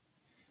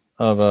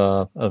of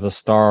a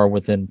star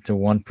within to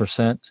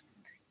 1%,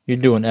 you're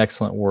doing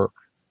excellent work.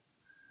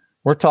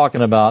 We're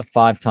talking about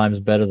 5 times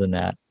better than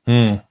that.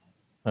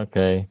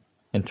 Okay,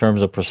 in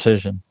terms of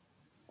precision.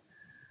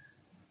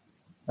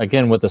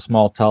 Again, with a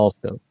small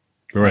telescope.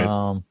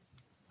 Right.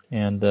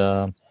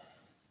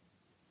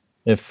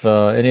 If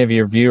any of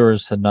your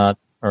viewers had not,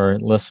 or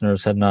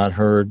listeners had not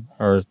heard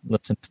or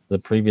listened to the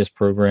previous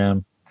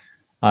program,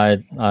 I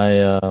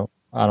don't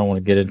want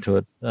to get into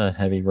it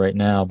heavy right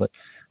now, but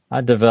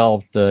I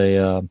developed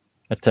a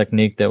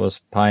technique that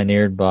was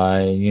pioneered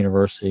by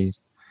universities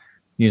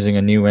using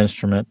a new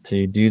instrument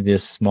to do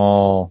this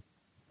small,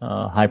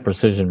 high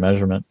precision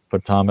measurement,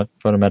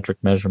 photometric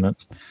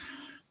measurement,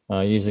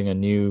 using a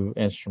new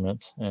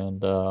instrument.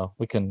 And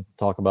we can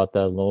talk about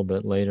that a little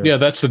bit later. Yeah,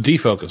 that's the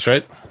defocus,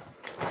 right?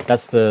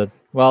 That's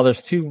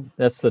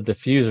that's the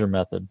diffuser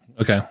method.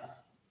 Okay.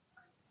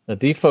 The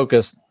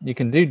defocus, you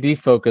can do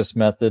defocus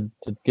method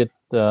to get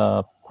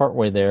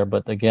partway there,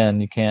 but again,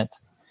 you can't.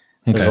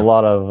 There's a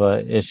lot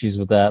of issues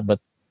with that,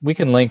 but we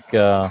can link. We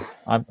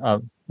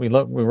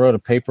wrote a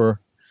paper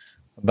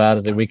about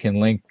it that we can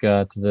link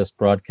to this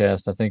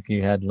broadcast. I think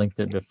you had linked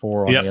it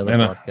before on the other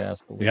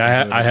broadcast. I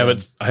have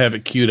it. I have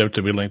it queued up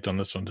to be linked on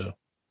this one too.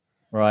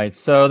 Right.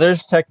 So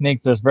there's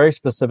techniques. There's very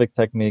specific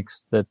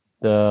techniques that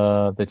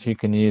you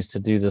can use to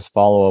do this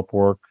follow-up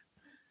work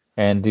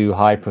and do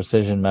high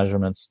precision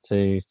measurements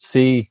to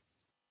see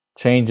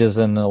changes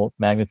in the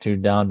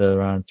magnitude down to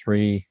around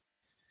 2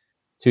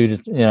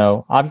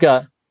 to, I've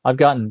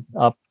gotten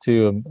up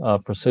to a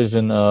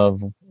precision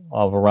of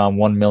around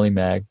 1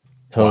 millimag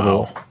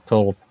total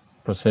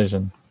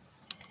precision,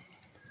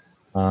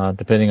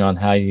 depending on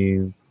how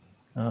you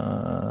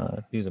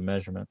use a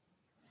measurement.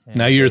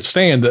 Now you're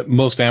saying that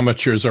most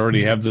amateurs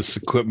already have this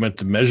equipment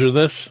to measure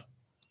this?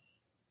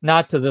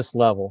 Not to this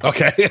level.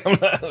 Okay.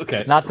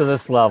 Okay. Not to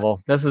this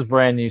level. This is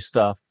brand new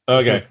stuff.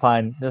 Okay.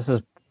 This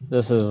is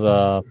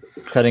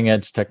cutting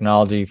edge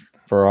technology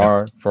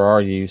for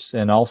our use,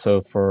 and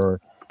also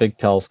for big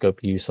telescope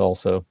use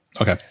also.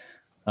 Okay.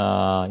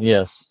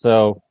 Yes.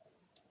 So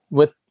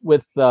if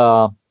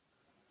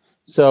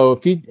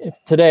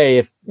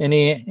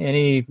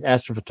any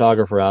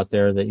astrophotographer out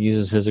there that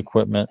uses his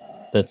equipment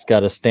that's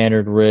got a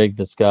standard rig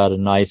that's got a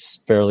nice,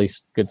 fairly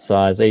good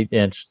size,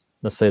 8-inch.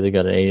 Let's say they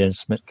got an 8-inch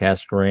Smith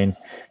Cassegrain.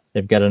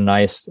 They've got a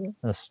nice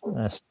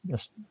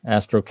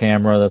Astro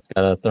camera that's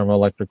got a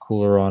thermoelectric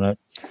cooler on it.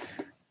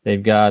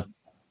 They've got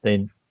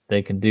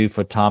they can do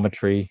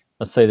photometry.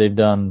 Let's say they've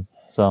done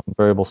some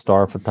variable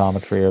star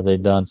photometry, or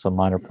they've done some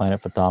minor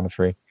planet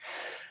photometry.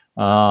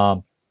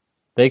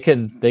 They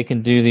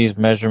can do these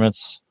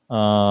measurements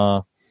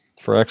for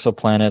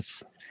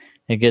exoplanets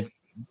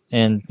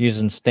and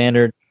using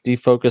standard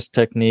defocus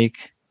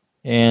technique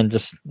and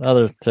just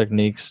other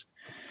techniques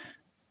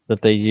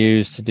that they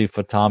use to do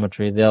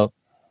photometry.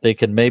 They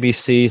can maybe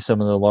see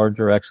some of the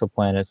larger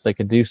exoplanets. They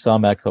can do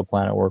some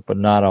exoplanet work, but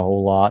not a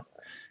whole lot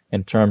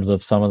in terms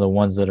of some of the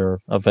ones that are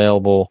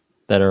available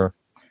that are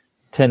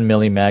 10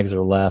 millimags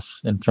or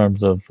less in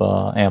terms of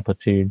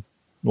amplitude,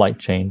 light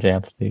change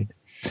amplitude.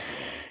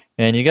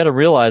 And you got to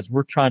realize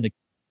we're trying to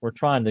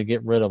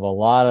get rid of a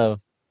lot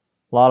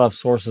of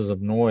sources of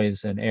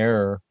noise and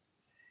error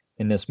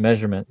in this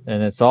measurement,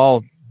 and it's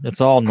all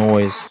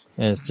noise,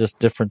 and it's just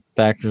different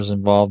factors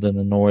involved in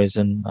the noise,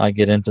 and I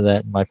get into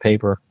that in my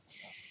paper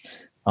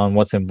on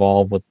what's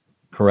involved with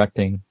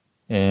correcting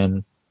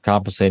and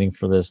compensating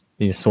for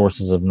these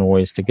sources of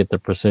noise to get the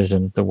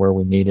precision to where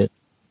we need it.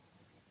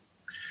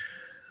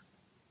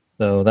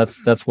 So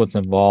that's what's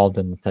involved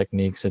in the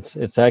techniques.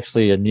 It's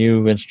actually a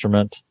new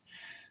instrument.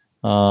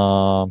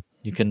 You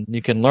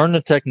can learn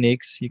the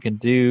techniques. You can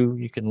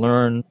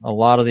learn a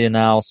lot of the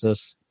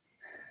analysis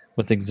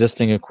with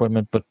existing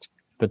equipment, but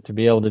to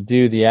be able to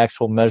do the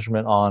actual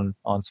measurement on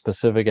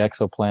specific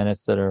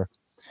exoplanets that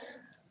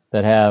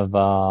have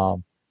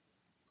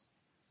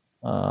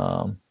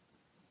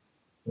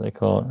they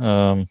call it,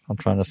 I'm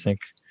trying to think.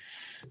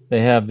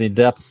 They have the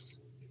depth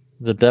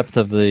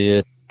of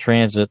the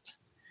transit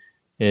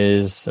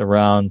is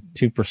around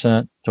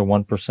 2% to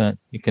 1%.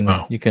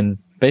 You can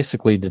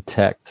basically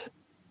detect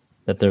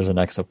that there's an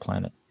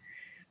exoplanet.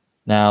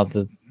 Now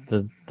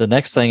the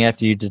next thing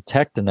after you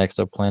detect an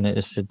exoplanet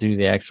is to do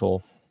the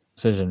actual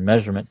precision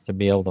measurement to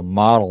be able to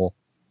model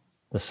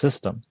the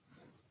system.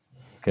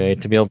 Okay,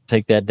 to be able to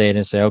take that data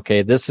and say,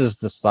 okay, this is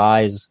the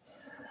size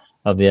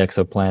of the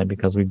exoplanet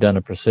because we've done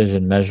a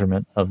precision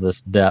measurement of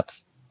this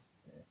depth.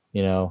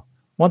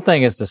 One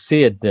thing is to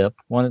see a dip.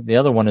 The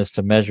other one is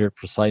to measure it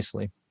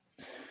precisely.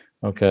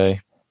 Okay,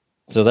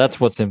 so that's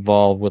what's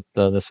involved with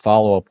this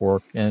follow-up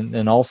work,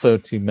 and also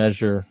to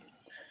measure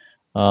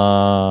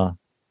the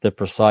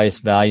precise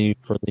value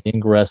for the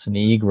ingress and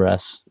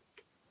egress,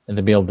 and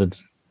to be able to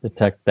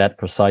detect that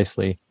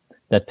precisely.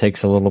 That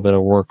takes a little bit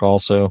of work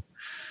also,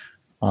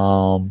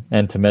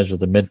 and to measure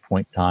the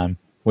midpoint time,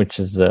 which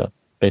is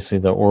basically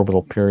the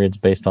orbital periods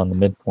based on the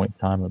midpoint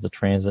time of the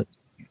transit.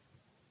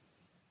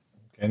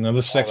 Okay, now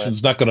this section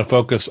is not going to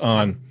focus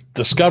on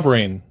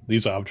discovering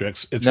these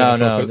objects. It's going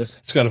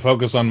to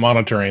focus on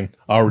monitoring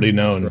already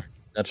known.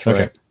 That's right.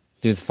 Okay.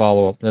 Do the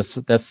follow-up.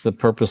 That's the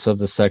purpose of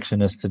the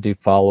section, is to do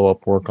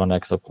follow-up work on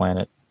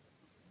exoplanet.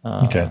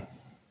 Okay.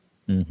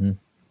 Mm-hmm.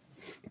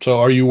 So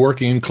are you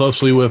working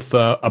closely with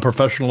a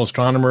professional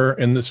astronomer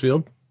in this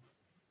field?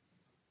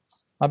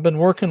 I've been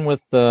working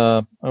with,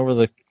 over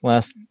the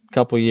last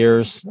couple of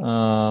years,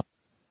 our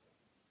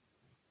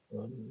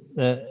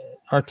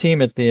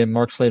team at the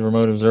Mark Slade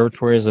Remote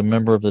Observatory is a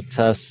member of the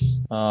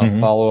TESS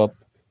follow-up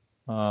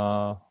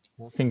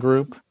working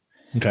group.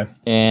 Okay.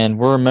 And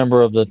we're a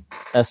member of the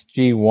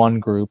SG1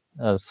 group,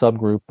 a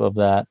subgroup of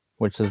that,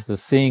 which is the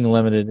Seeing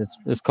Limited.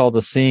 It's called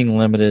the Seeing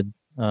Limited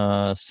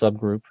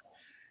subgroup.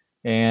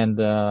 And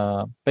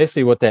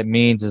basically what that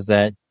means is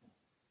that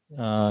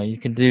you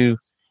can do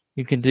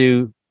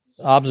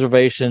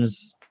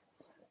observations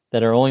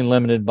that are only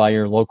limited by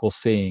your local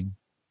seeing.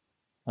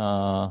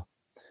 And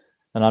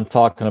I'm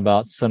talking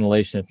about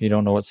scintillation. If you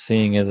don't know what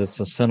seeing is, it's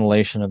a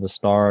scintillation of the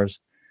stars.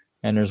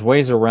 And there's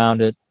ways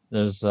around it.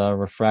 There's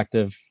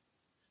refractive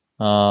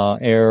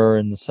error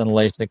in the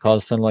scintillation that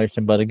causes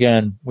scintillation. But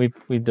again, we've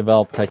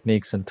developed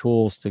techniques and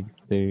tools to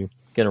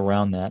get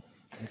around that.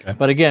 Okay.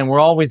 But again, we're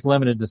always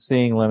limited to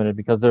seeing limited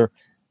because they're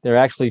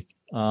actually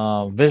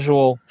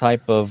visual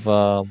type of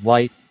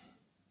light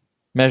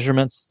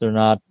measurements. They're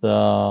not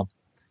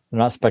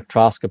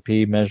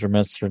spectroscopy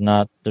measurements.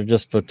 They're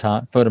just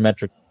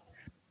photometric,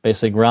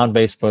 basically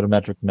ground-based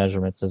photometric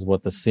measurements is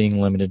what the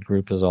Seeing Limited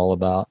group is all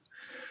about.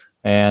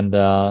 And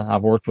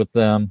I've worked with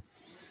them.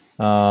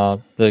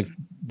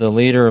 The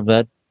leader of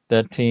that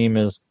team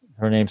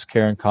her name's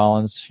Karen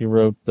Collins. She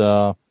wrote.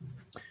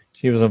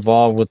 She was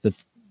involved with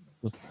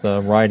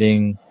the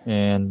writing,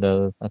 and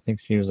I think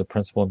she was a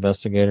principal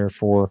investigator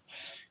for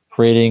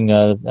creating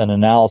an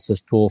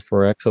analysis tool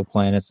for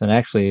exoplanets and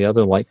actually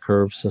other light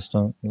curves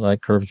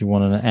you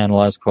want to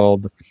analyze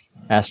called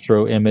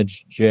Astro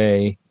Image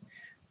J,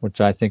 which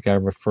I think I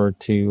referred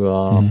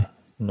to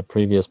in the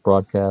previous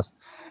broadcast.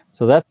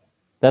 So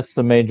that's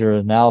the major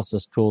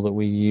analysis tool that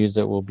we use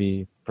that will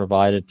be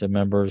provided to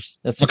members.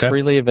 It's a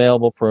freely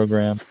available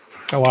program.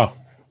 Oh, wow.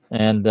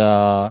 And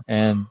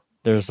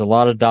there's a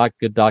lot of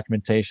good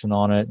documentation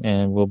on it,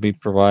 and we'll be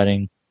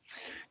providing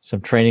some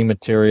training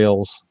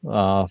materials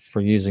for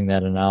using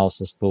that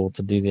analysis tool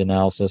to do the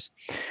analysis.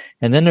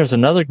 And then there's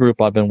another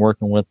group I've been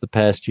working with the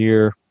past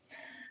year.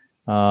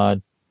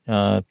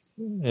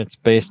 It's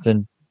based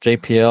in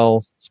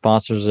JPL,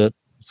 sponsors it.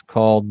 It's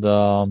called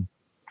Exoplanet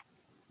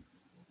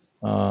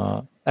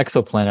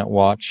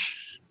Watch.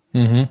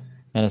 Mm-hmm.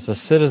 And it's a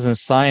citizen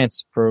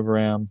science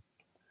program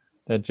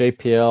that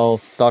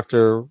JPL,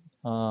 Dr.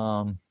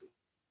 Robert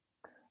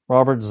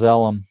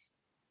Zellum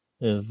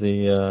is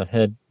the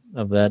head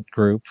of that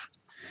group.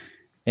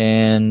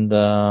 And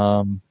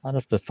I'd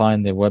have to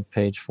find the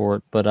webpage for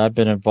it, but I've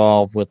been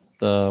involved with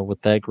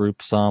that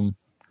group some.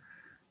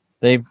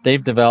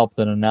 They've developed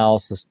an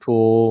analysis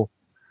tool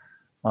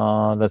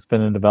that's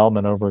been in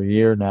development over a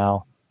year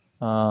now,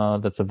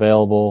 that's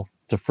available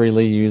to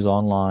freely use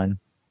online.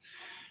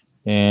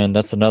 And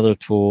that's another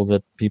tool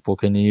that people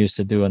can use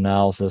to do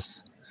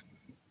analysis.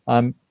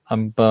 I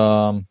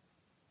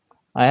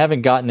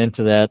haven't gotten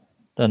into that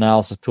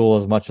analysis tool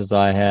as much as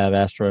I have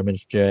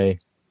AstroImage J.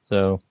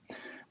 So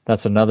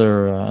that's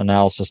another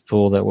analysis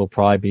tool that we'll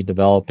probably be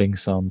developing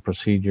some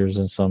procedures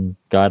and some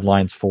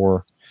guidelines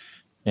for,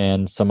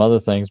 and some other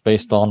things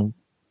based on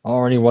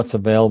already what's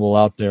available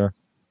out there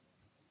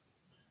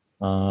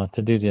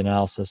to do the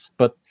analysis.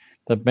 But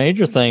the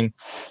major thing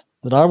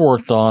that I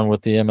worked on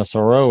with the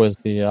MSRO is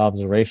the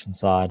observation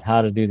side,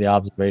 how to do the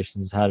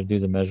observations, how to do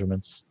the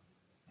measurements,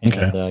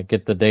 and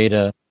get the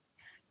data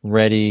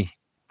ready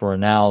for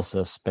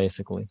analysis,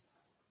 basically.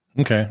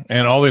 Okay.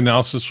 And all the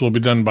analysis will be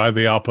done by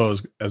the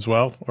Alpo as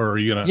well? Or are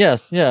you going to?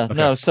 Yes. Yeah. Okay.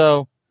 No.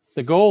 So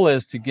the goal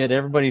is to get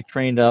everybody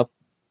trained up,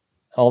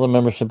 all the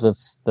membership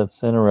that's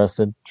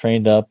interested,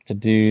 trained up to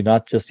do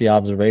not just the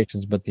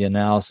observations, but the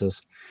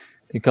analysis,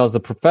 because the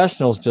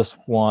professionals just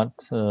want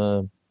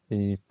the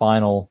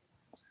final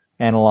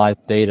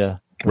analyzed data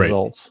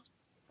results.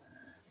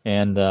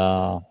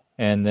 Right.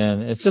 And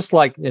then it's just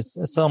like,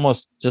 it's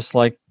almost just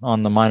like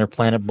on the Minor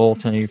Planet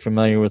Bulletin. Are you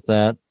familiar with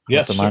that?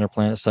 Yes. With the Minor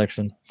Planet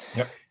section.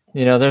 Yep.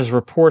 There's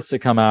reports that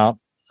come out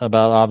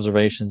about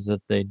observations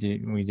that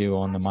we do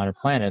on the minor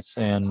planets,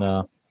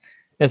 and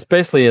it's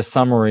basically a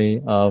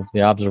summary of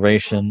the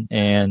observation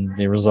and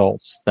the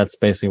results. That's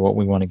basically what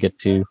we want to get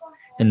to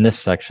in this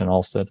section,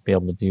 also, to be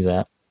able to do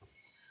that.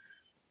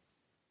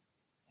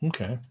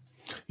 Okay.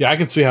 Yeah, I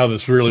can see how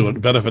this really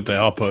would benefit the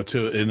Alpo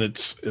too, in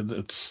its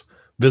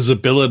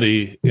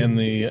visibility in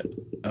the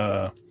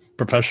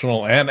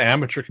professional and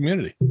amateur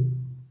community.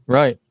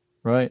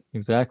 Right,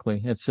 exactly.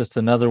 It's just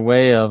another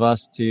way of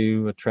us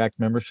to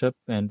attract membership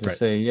and to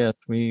say, yes,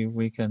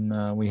 we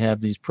can. We have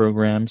these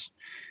programs.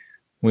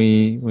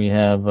 We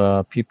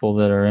have people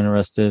that are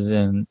interested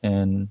in,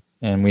 and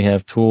we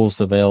have tools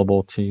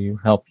available to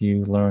help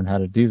you learn how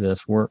to do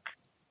this work.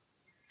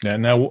 Yeah.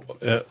 Now,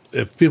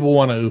 if people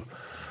want to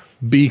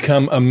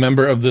become a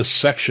member of this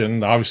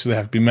section, obviously they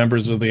have to be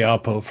members of the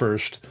Alpo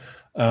first.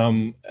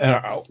 And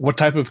what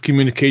type of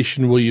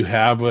communication will you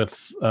have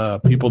with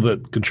people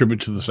that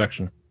contribute to the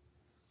section?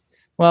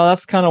 Well,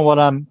 that's kind of what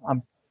I'm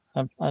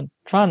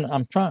kind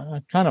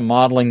of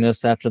modeling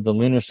this after the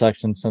lunar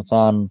section, since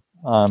I'm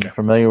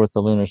familiar with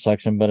the lunar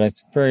section, but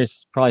it's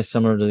probably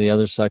similar to the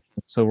other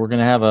section. So we're going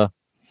to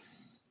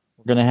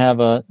have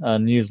a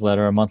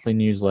newsletter, a monthly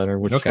newsletter,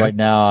 which right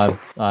now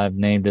I've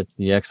named it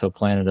the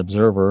Exoplanet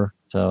Observer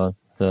to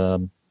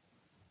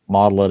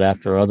model it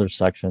after other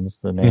sections.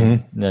 The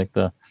name, like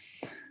the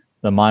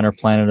Minor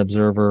Planet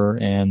Observer,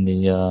 and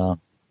the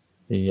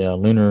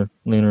Lunar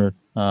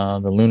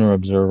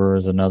Observer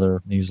is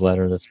another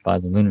newsletter that's by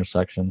the lunar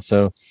section.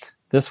 So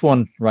this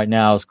one right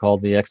now is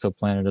called the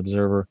Exoplanet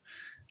Observer.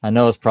 I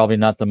know it's probably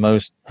not the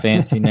most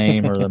fancy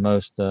name or the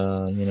most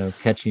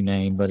catchy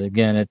name, but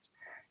again, it's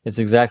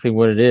exactly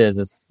what it is.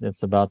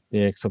 It's about the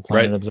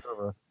Exoplanet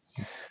Observer,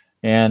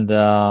 and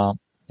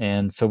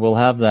so we'll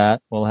have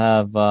that. We'll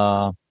have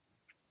the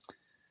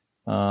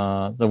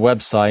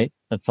website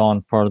that's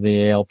on part of the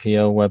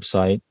ALPO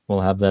website.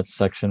 We'll have that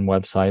section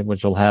website,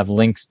 which will have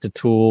links to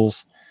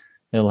tools.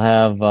 It'll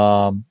have,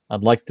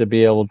 I'd like to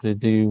be able to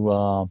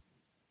do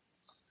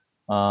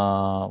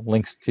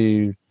links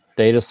to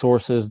data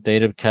sources,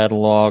 data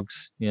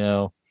catalogs.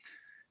 I'd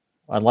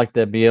like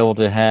to be able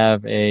to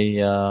have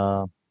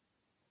a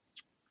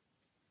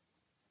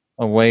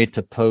way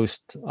to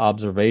post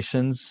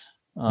observations,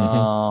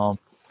 kind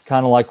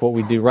of like what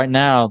we do right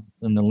now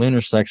in the lunar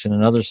section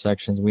and other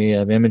sections. We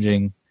have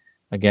imaging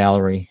a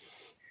gallery.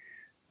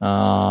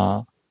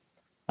 I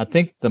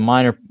think the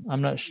Minor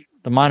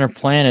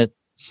Planet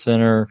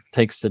Center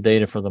takes the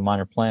data for the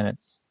minor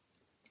planets,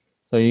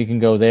 so you can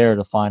go there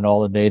to find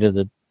all the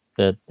data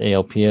that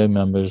ALPO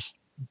members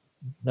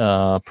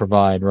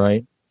provide.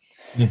 Right?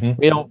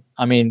 We don't.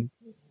 I mean,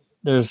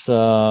 there's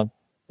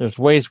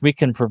ways we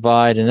can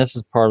provide, and this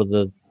is part of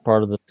the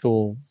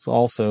tools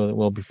also that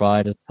we'll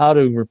provide, is how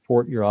to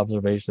report your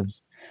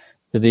observations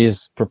to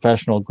these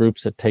professional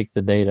groups that take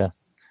the data,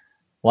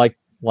 like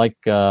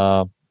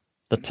the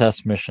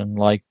test mission.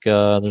 Like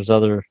there's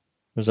other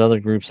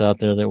groups out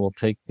there that will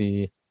take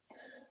these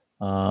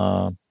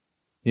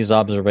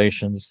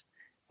observations.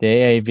 The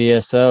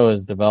AAVSO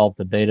has developed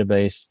a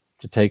database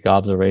to take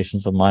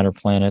observations of minor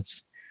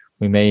planets.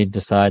 We may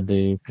decide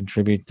to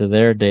contribute to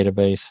their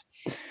database.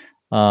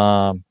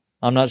 I'm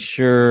not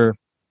sure.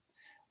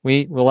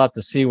 We'll have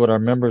to see what our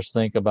members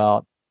think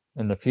about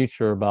in the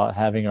future about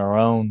having our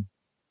own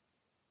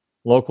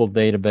local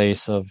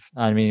database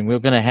we're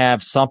going to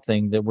have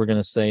something that we're going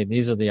to say,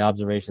 these are the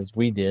observations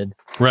we did.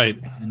 Right.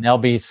 And they'll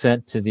be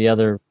sent to the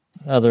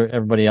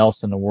everybody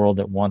else in the world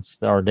that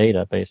wants our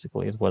data,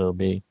 basically, is what it'll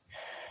be.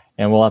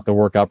 And we'll have to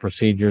work out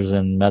procedures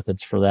and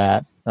methods for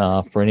that,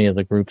 for any of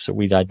the groups that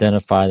we'd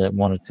identify that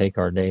want to take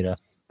our data.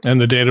 And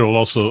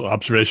the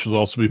observations will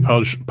also be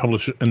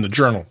published in the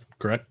journal,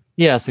 correct?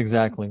 Yes,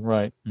 exactly.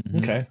 Right. Mm-hmm.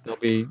 Okay. They'll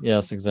be,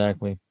 yes,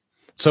 exactly.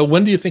 So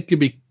when do you think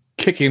you'll be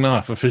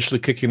officially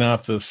kicking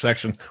off this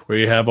section where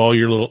you have all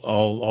your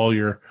all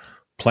your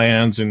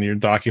plans and your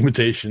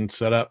documentation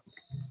set up?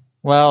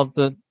 Well,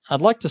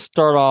 I'd like to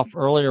start off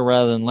earlier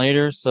rather than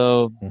later.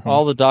 So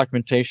all the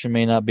documentation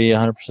may not be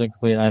 100%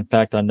 complete. In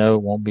fact, I know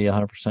it won't be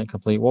 100%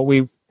 complete. What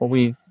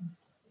we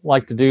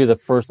like to do the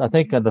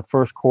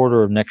first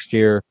quarter of next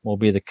year will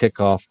be the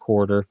kickoff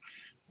quarter,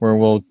 where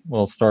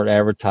we'll start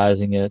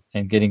advertising it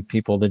and getting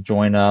people to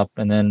join up,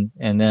 and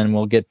then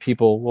we'll get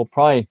people. We'll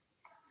probably,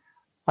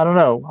 I don't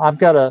know.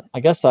 I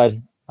guess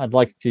I'd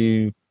like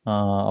to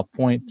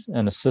appoint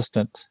an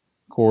assistant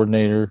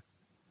coordinator.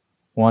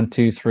 1,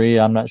 2, 3.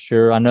 I'm not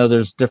sure. I know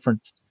there's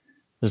different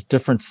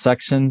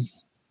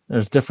sections.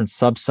 There's different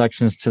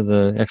subsections to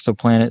the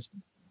exoplanet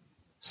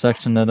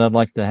section that I'd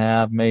like to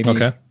have.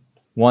 Maybe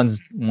one's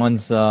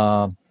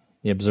the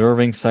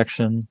observing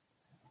section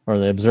or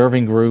the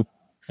observing group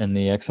in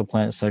the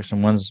exoplanet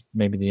section. One's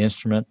maybe the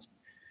instrument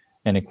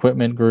and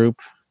equipment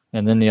group,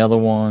 and then the other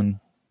one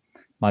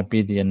might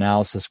be the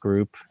analysis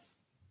group.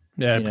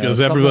 Yeah, because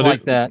everybody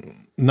like that.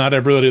 Not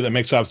everybody that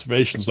makes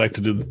observations likes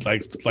to do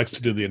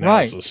the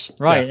analysis.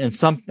 Right. Yeah.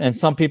 And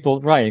some people,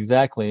 right,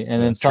 exactly.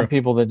 And then some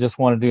people that just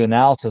want to do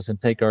analysis and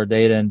take our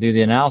data and do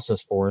the analysis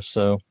for us.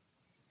 So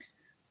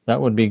that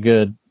would be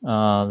good.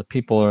 The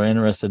people are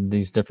interested in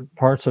these different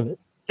parts of it.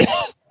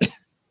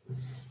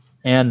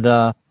 And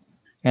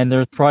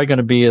there's probably going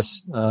to be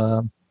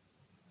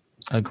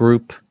a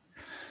group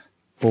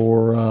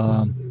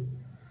for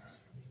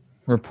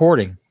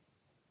reporting,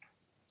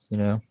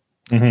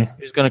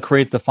 Who's going to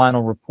create the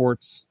final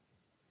reports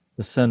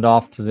to send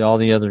off to all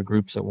the other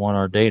groups that want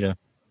our data.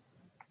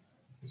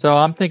 So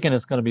I'm thinking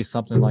it's going to be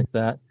something like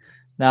that.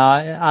 Now,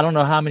 I don't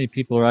know how many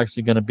people are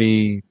actually going to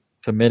be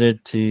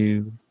committed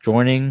to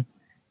joining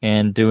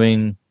and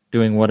doing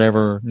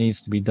whatever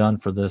needs to be done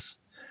for this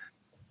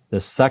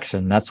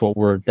section. That's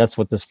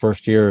what this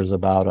first year is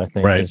about, I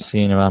think, is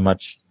seeing how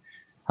much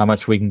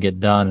we can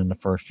get done in the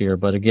first year.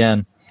 But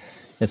again,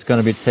 it's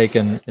going to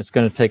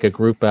take a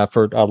group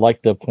effort. I'd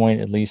like to appoint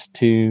at least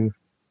 2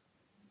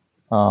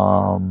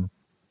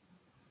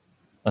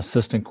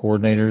 assistant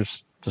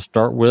coordinators to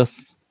start with,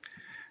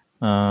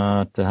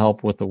 to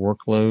help with the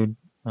workload.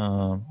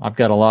 I've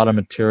got a lot of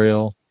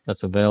material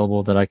that's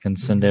available that I can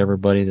send to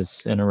everybody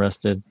that's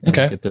interested and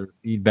get their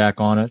feedback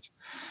on it.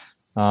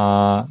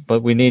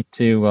 But we need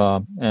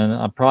to,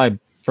 and probably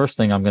first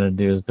thing I'm going to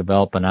do is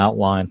develop an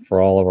outline for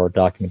all of our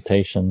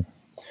documentation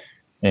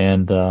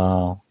and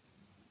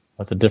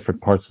the different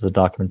parts of the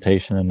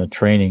documentation and the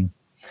training.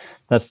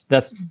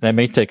 That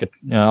may take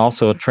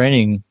also a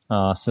training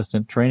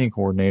assistant training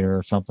coordinator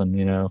or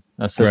something,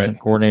 assistant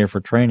coordinator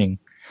for training.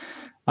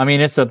 I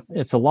mean, it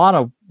is a lot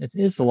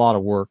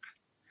of work.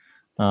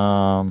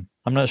 I'm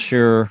not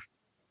sure.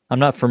 I'm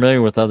not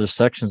familiar with other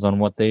sections on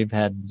what they've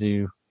had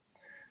to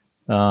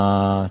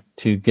do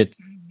to get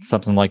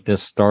something like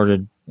this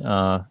started.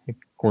 Of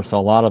course, a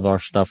lot of our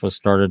stuff was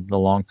started a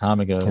long time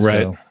ago.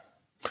 Right. So,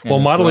 well,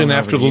 modeling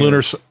after the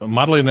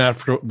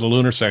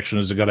lunar section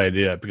is a good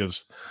idea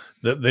because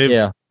they're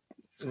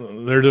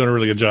doing a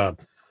really good job.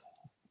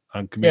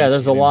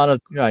 There's a lot of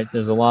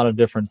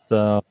different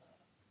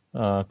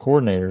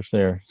coordinators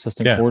there,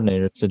 assistant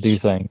coordinators to do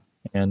things,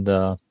 and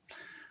but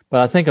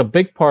I think a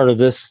big part of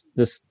this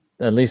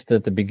at least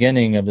at the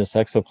beginning of this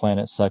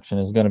exoplanet section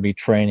is going to be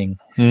training.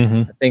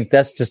 I think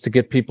that's just to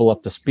get people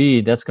up to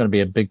speed. That's going to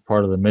be a big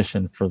part of the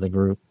mission for the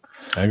group.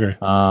 I agree.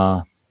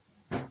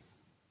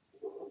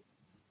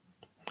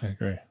 I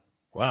agree.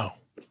 Wow.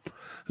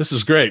 This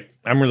is great.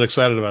 I'm really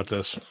excited about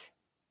this.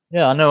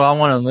 Yeah, I know. I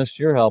want to enlist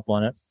your help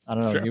on it. I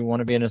don't know. Sure. Do you want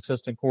to be an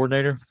assistant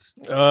coordinator?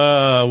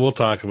 We'll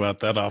talk about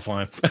that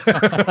offline.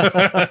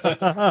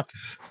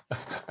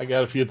 I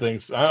got a few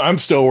things. I'm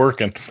still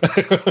working.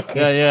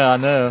 Yeah, I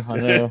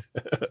know.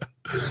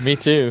 Me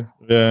too.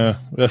 Yeah,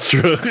 that's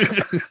true.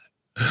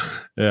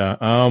 Yeah.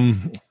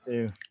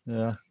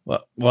 Yeah.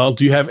 Well,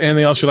 do you have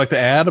anything else you'd like to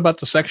add about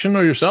the section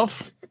or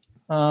yourself?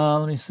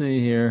 Let me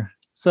see here.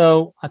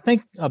 So I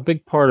think a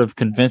big part of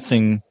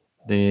convincing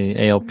the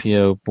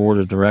ALPO board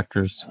of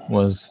directors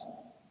was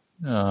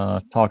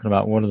talking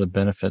about what are the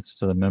benefits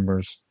to the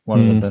members, what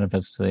are the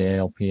benefits to the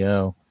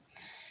ALPO.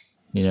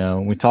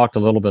 We talked a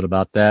little bit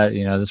about that.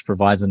 This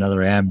provides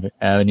another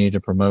avenue to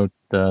promote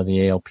the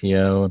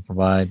ALPO and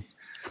provide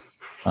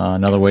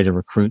another way to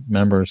recruit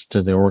members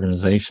to the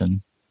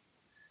organization.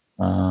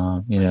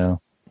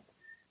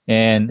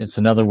 And it's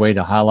another way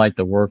to highlight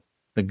the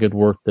good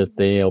work that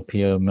the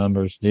ALPO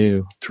members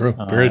do. True,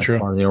 very true.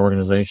 Part of the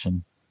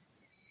organization.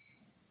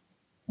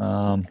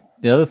 The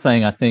other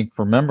thing I think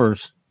for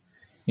members,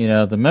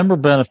 the member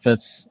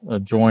benefits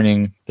of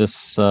joining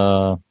this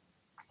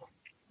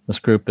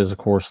group is, of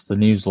course, the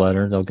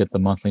newsletter. They'll get the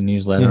monthly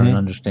newsletter and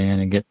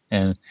understand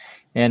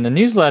and the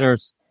newsletter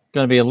is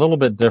going to be a little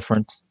bit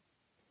different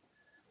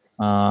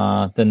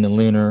than the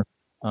Lunar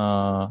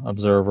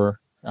Observer.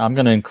 I'm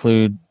going to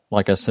include,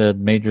 like I said,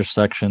 major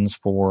sections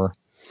for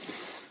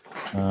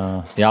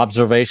the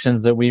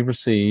observations that we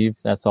receive.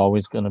 That's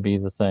always going to be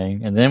the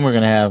thing. And then we're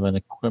going to have an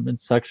equipment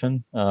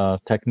section,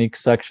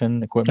 techniques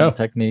section, equipment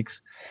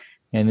techniques.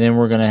 And then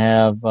we're going to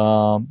have,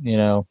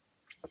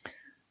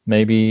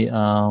 maybe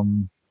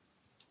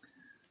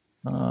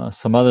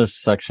some other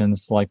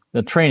sections like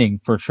the training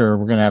for sure.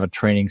 We're going to have a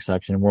training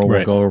section where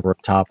we'll go over a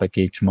topic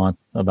each month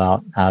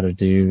about how to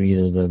do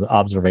either the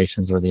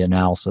observations or the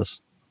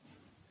analysis,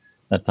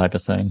 that type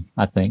of thing,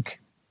 I think.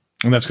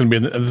 And that's going to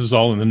be, this is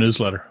all in the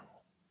newsletter.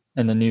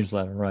 In the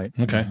newsletter, right.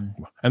 Okay.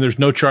 And there's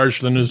no charge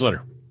for the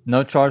newsletter?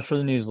 No charge for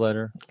the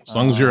newsletter. As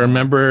long as you're a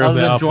member of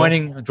the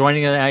joining an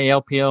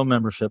ALPO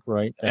membership,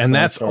 right?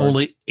 That's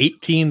only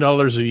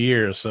 $18 a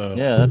year. So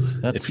yeah,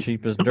 that's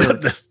cheap as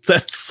dirt.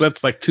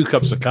 That's like 2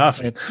 cups of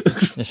coffee.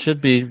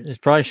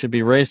 It probably should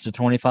be raised to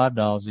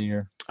 $25 a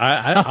year.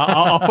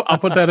 I'll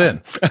put that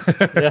in.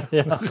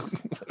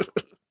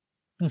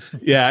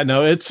 Yeah.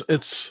 No, it's an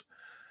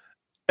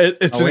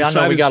exciting. I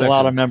know we got a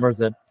lot of members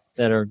that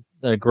are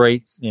a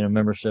great,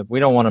 membership.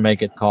 We don't want to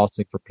make it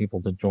costly for people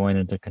to join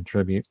and to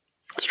contribute.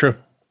 It's true.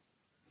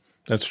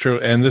 That's true.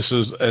 And this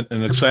is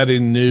an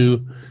exciting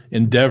new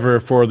endeavor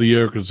for the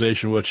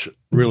organization, which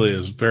really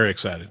is very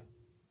exciting.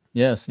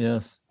 Yes.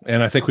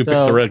 And I think we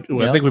picked the right.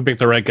 I think we picked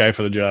the right guy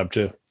for the job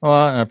too. Well,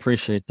 I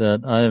appreciate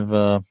that.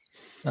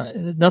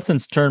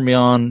 Nothing's turned me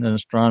on in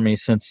astronomy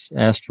since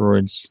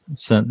asteroids.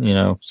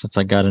 Since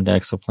I got into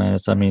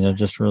exoplanets. I mean, it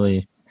just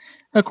really.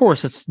 Of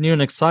course, it's new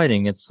and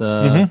exciting. It's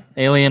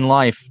alien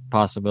life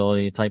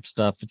possibility type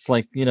stuff. It's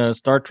like,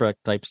 Star Trek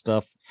type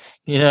stuff.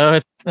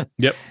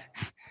 Yep.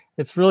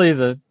 It's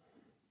really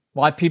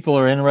why people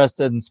are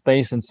interested in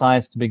space and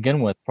science to begin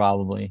with,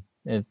 probably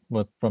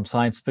from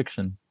science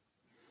fiction.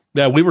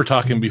 Yeah, we were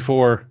talking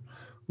before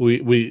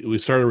we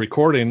started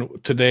recording.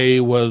 Today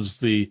was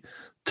the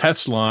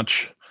test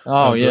launch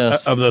of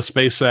the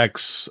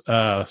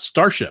SpaceX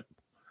Starship.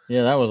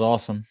 Yeah, that was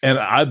awesome. And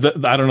I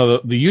don't know,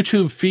 the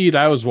YouTube feed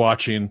I was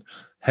watching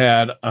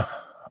had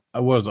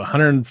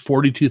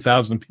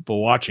 142,000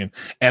 people watching,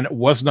 and it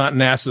was not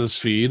NASA's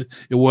feed.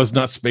 It was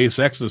not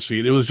SpaceX's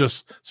feed. It was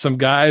just some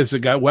guys that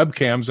got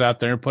webcams out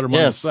there and put them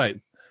on the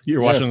site.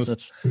 You're watching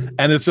this,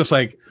 and it's just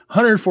like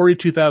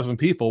 142,000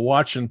 people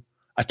watching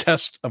a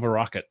test of a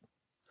rocket.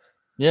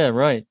 Yeah,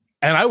 right.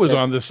 And I was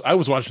on this. I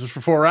was watching this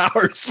for 4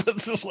 hours.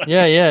 It's just like,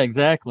 yeah,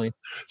 exactly.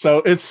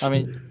 So it's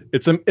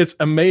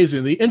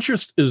amazing. The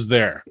interest is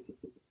there.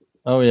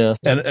 Oh yeah,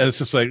 and it's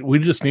just like we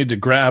just need to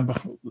grab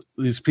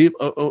these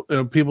people,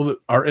 people that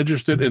are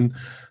interested in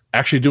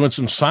actually doing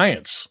some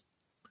science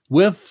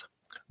with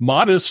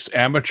modest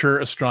amateur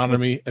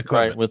astronomy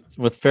equipment. Right,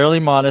 with fairly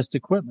modest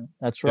equipment.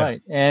 That's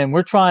right. Yeah. And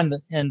we're trying to.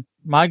 And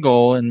our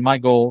goal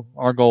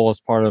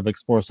as part of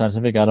Explore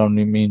Scientific. I don't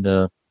even mean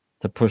to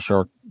push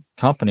our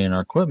company and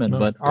our equipment,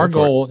 but our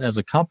goal as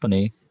a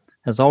company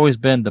has always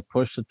been to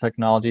push the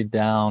technology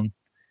down,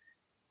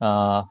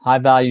 high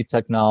value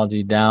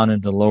technology down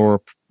into lower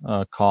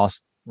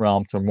cost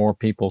realm so more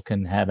people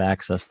can have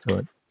access to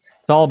it.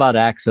 It's all about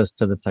access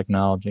to the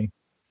technology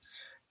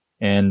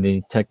and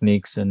the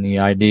techniques and the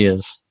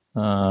ideas.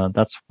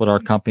 That's what our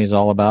company is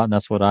all about, and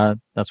that's what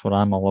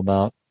I'm all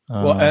about.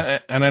 Well,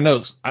 and I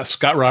know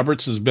Scott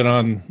Roberts has been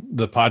on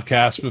the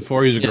podcast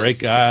before. He's a great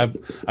guy.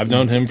 I've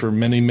known him for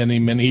many, many,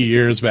 many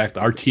years, back to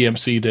our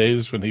TMC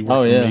days when he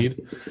worked for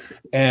Meade.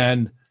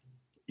 And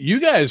you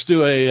guys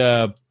do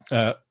a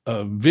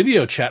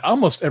video chat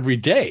almost every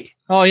day.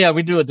 Oh yeah,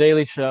 we do a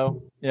daily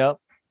show. Yep,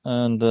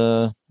 and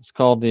it's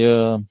called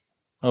the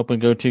Open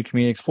Go-To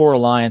Community Explorer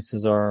Alliance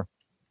is our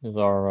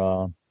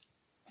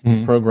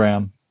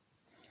program,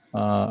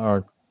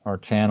 our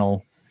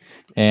channel.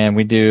 And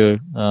we do.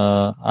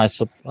 I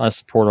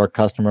support our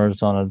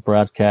customers on a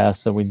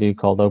broadcast that we do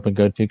called Open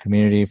Go-To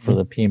Community for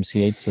the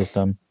PMC-8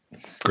 system.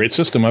 Great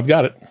system. I've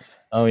got it.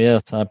 Oh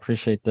yes, I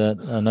appreciate that.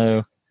 I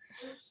know.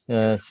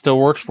 It still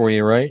works for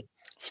you, right?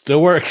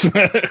 Still works.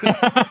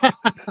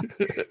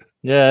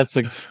 Yeah,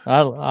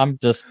 I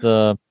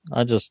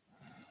just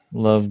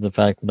love the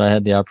fact that I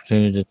had the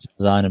opportunity to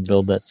design and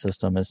build that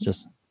system. It's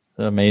just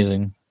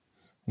amazing.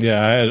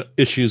 Yeah, I had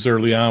issues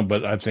early on,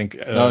 but I think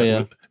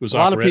it was a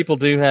lot of people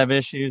do have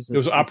issues. It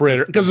was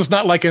operator because it's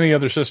not like any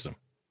other system.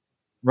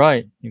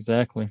 Right,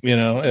 exactly.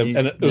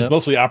 And it was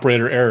mostly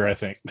operator error, I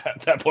think,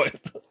 at that point.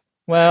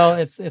 Well,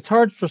 it's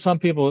hard for some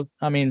people.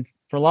 I mean,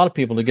 for a lot of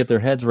people to get their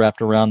heads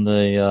wrapped around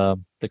the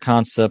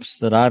concepts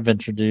that I've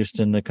introduced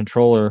in the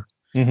controller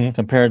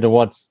compared to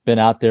what's been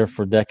out there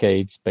for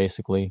decades,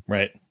 basically.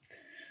 Right.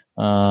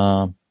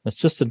 it's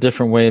just a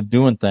different way of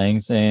doing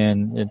things.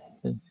 And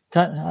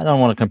I don't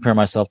want to compare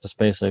myself to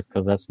SpaceX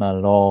because that's not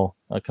at all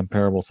a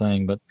comparable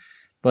thing.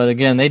 But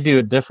again, they do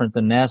it different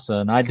than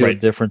NASA, and I do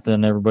it different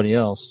than everybody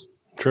else.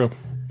 True.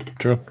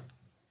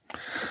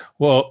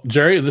 Well,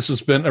 Jerry, this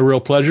has been a real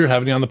pleasure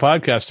having you on the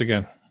podcast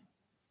again.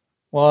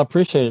 Well, I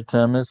appreciate it,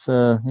 Tim. It's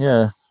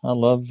I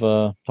love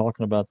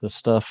talking about this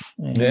stuff.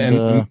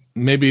 And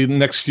maybe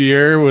next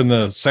year when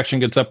the section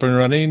gets up and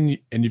running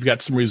and you've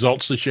got some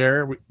results to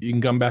share, you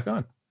can come back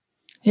on.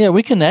 Yeah,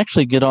 we can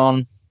actually get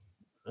on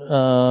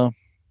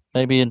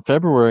maybe in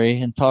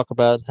February and talk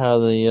about how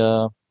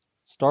the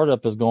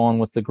startup is going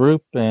with the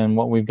group and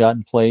what we've got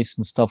in place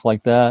and stuff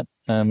like that,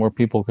 and where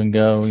people can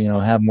go,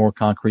 have more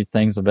concrete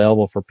things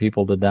available for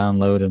people to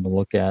download and to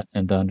look at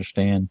and to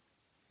understand.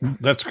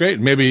 That's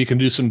great. Maybe you can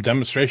do some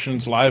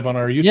demonstrations live on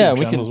our YouTube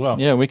channel as well.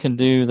 Yeah, we can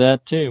do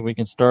that too. We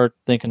can start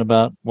thinking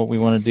about what we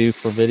want to do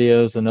for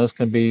videos, and those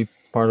can be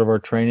part of our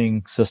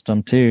training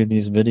system too,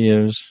 these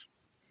videos.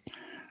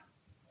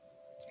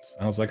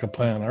 Sounds like a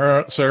plan. All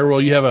right, sir.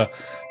 Well, you have a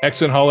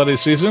excellent holiday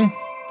season.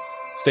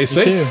 Stay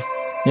safe. You too.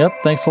 Yep.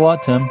 Thanks a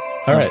lot, Tim.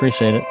 All right.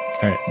 Appreciate it.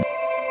 All right.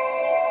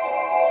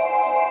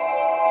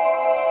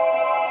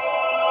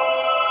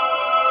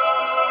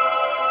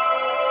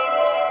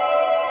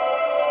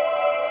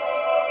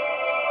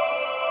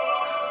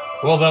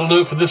 Well, that'll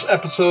do it for this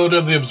episode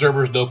of the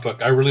Observer's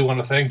Notebook. I really want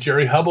to thank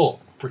Jerry Hubble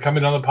for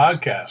coming on the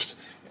podcast.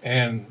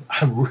 And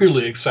I'm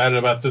really excited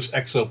about this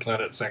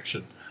exoplanet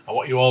section. I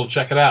want you all to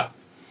check it out.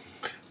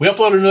 We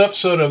upload a new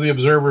episode of the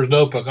Observer's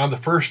Notebook on the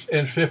 1st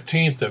and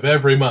 15th of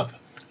every month.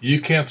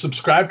 You can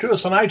subscribe to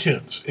us on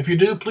iTunes. If you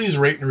do, please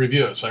rate and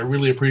review us. I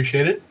really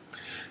appreciate it.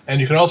 And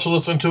you can also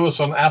listen to us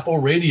on Apple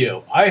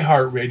Radio,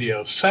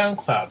 iHeartRadio,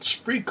 SoundCloud,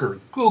 Spreaker,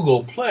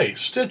 Google Play,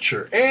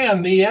 Stitcher,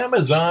 and the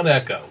Amazon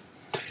Echo.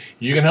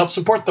 You can help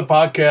support the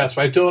podcast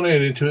by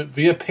donating to it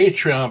via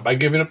Patreon by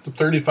giving up to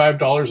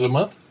 $35 a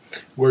month,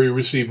 where you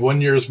receive 1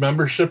 year's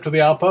membership to the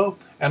Alpo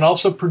and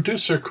also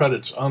producer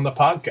credits on the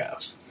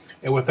podcast.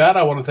 And with that,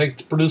 I want to thank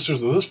the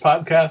producers of this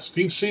podcast,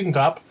 Steve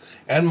Siedentop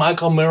and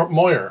Michael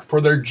Moyer,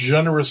 for their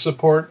generous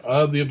support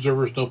of the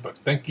Observer's Notebook.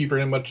 Thank you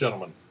very much,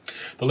 gentlemen.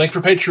 The link for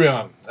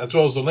Patreon, as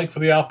well as the link for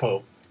the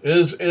Alpo,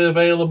 is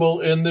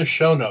available in the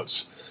show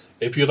notes.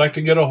 If you'd like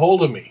to get a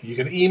hold of me, you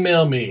can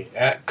email me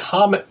at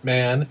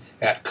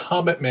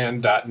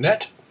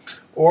cometman@cometman.net,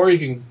 or you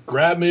can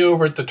grab me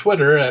over at the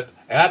Twitter at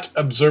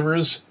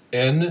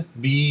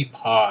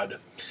 @ObserversNBPod.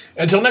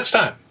 Until next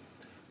time,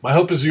 my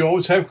hope is you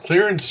always have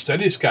clear and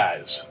steady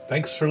skies.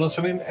 Thanks for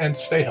listening, and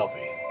stay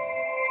healthy.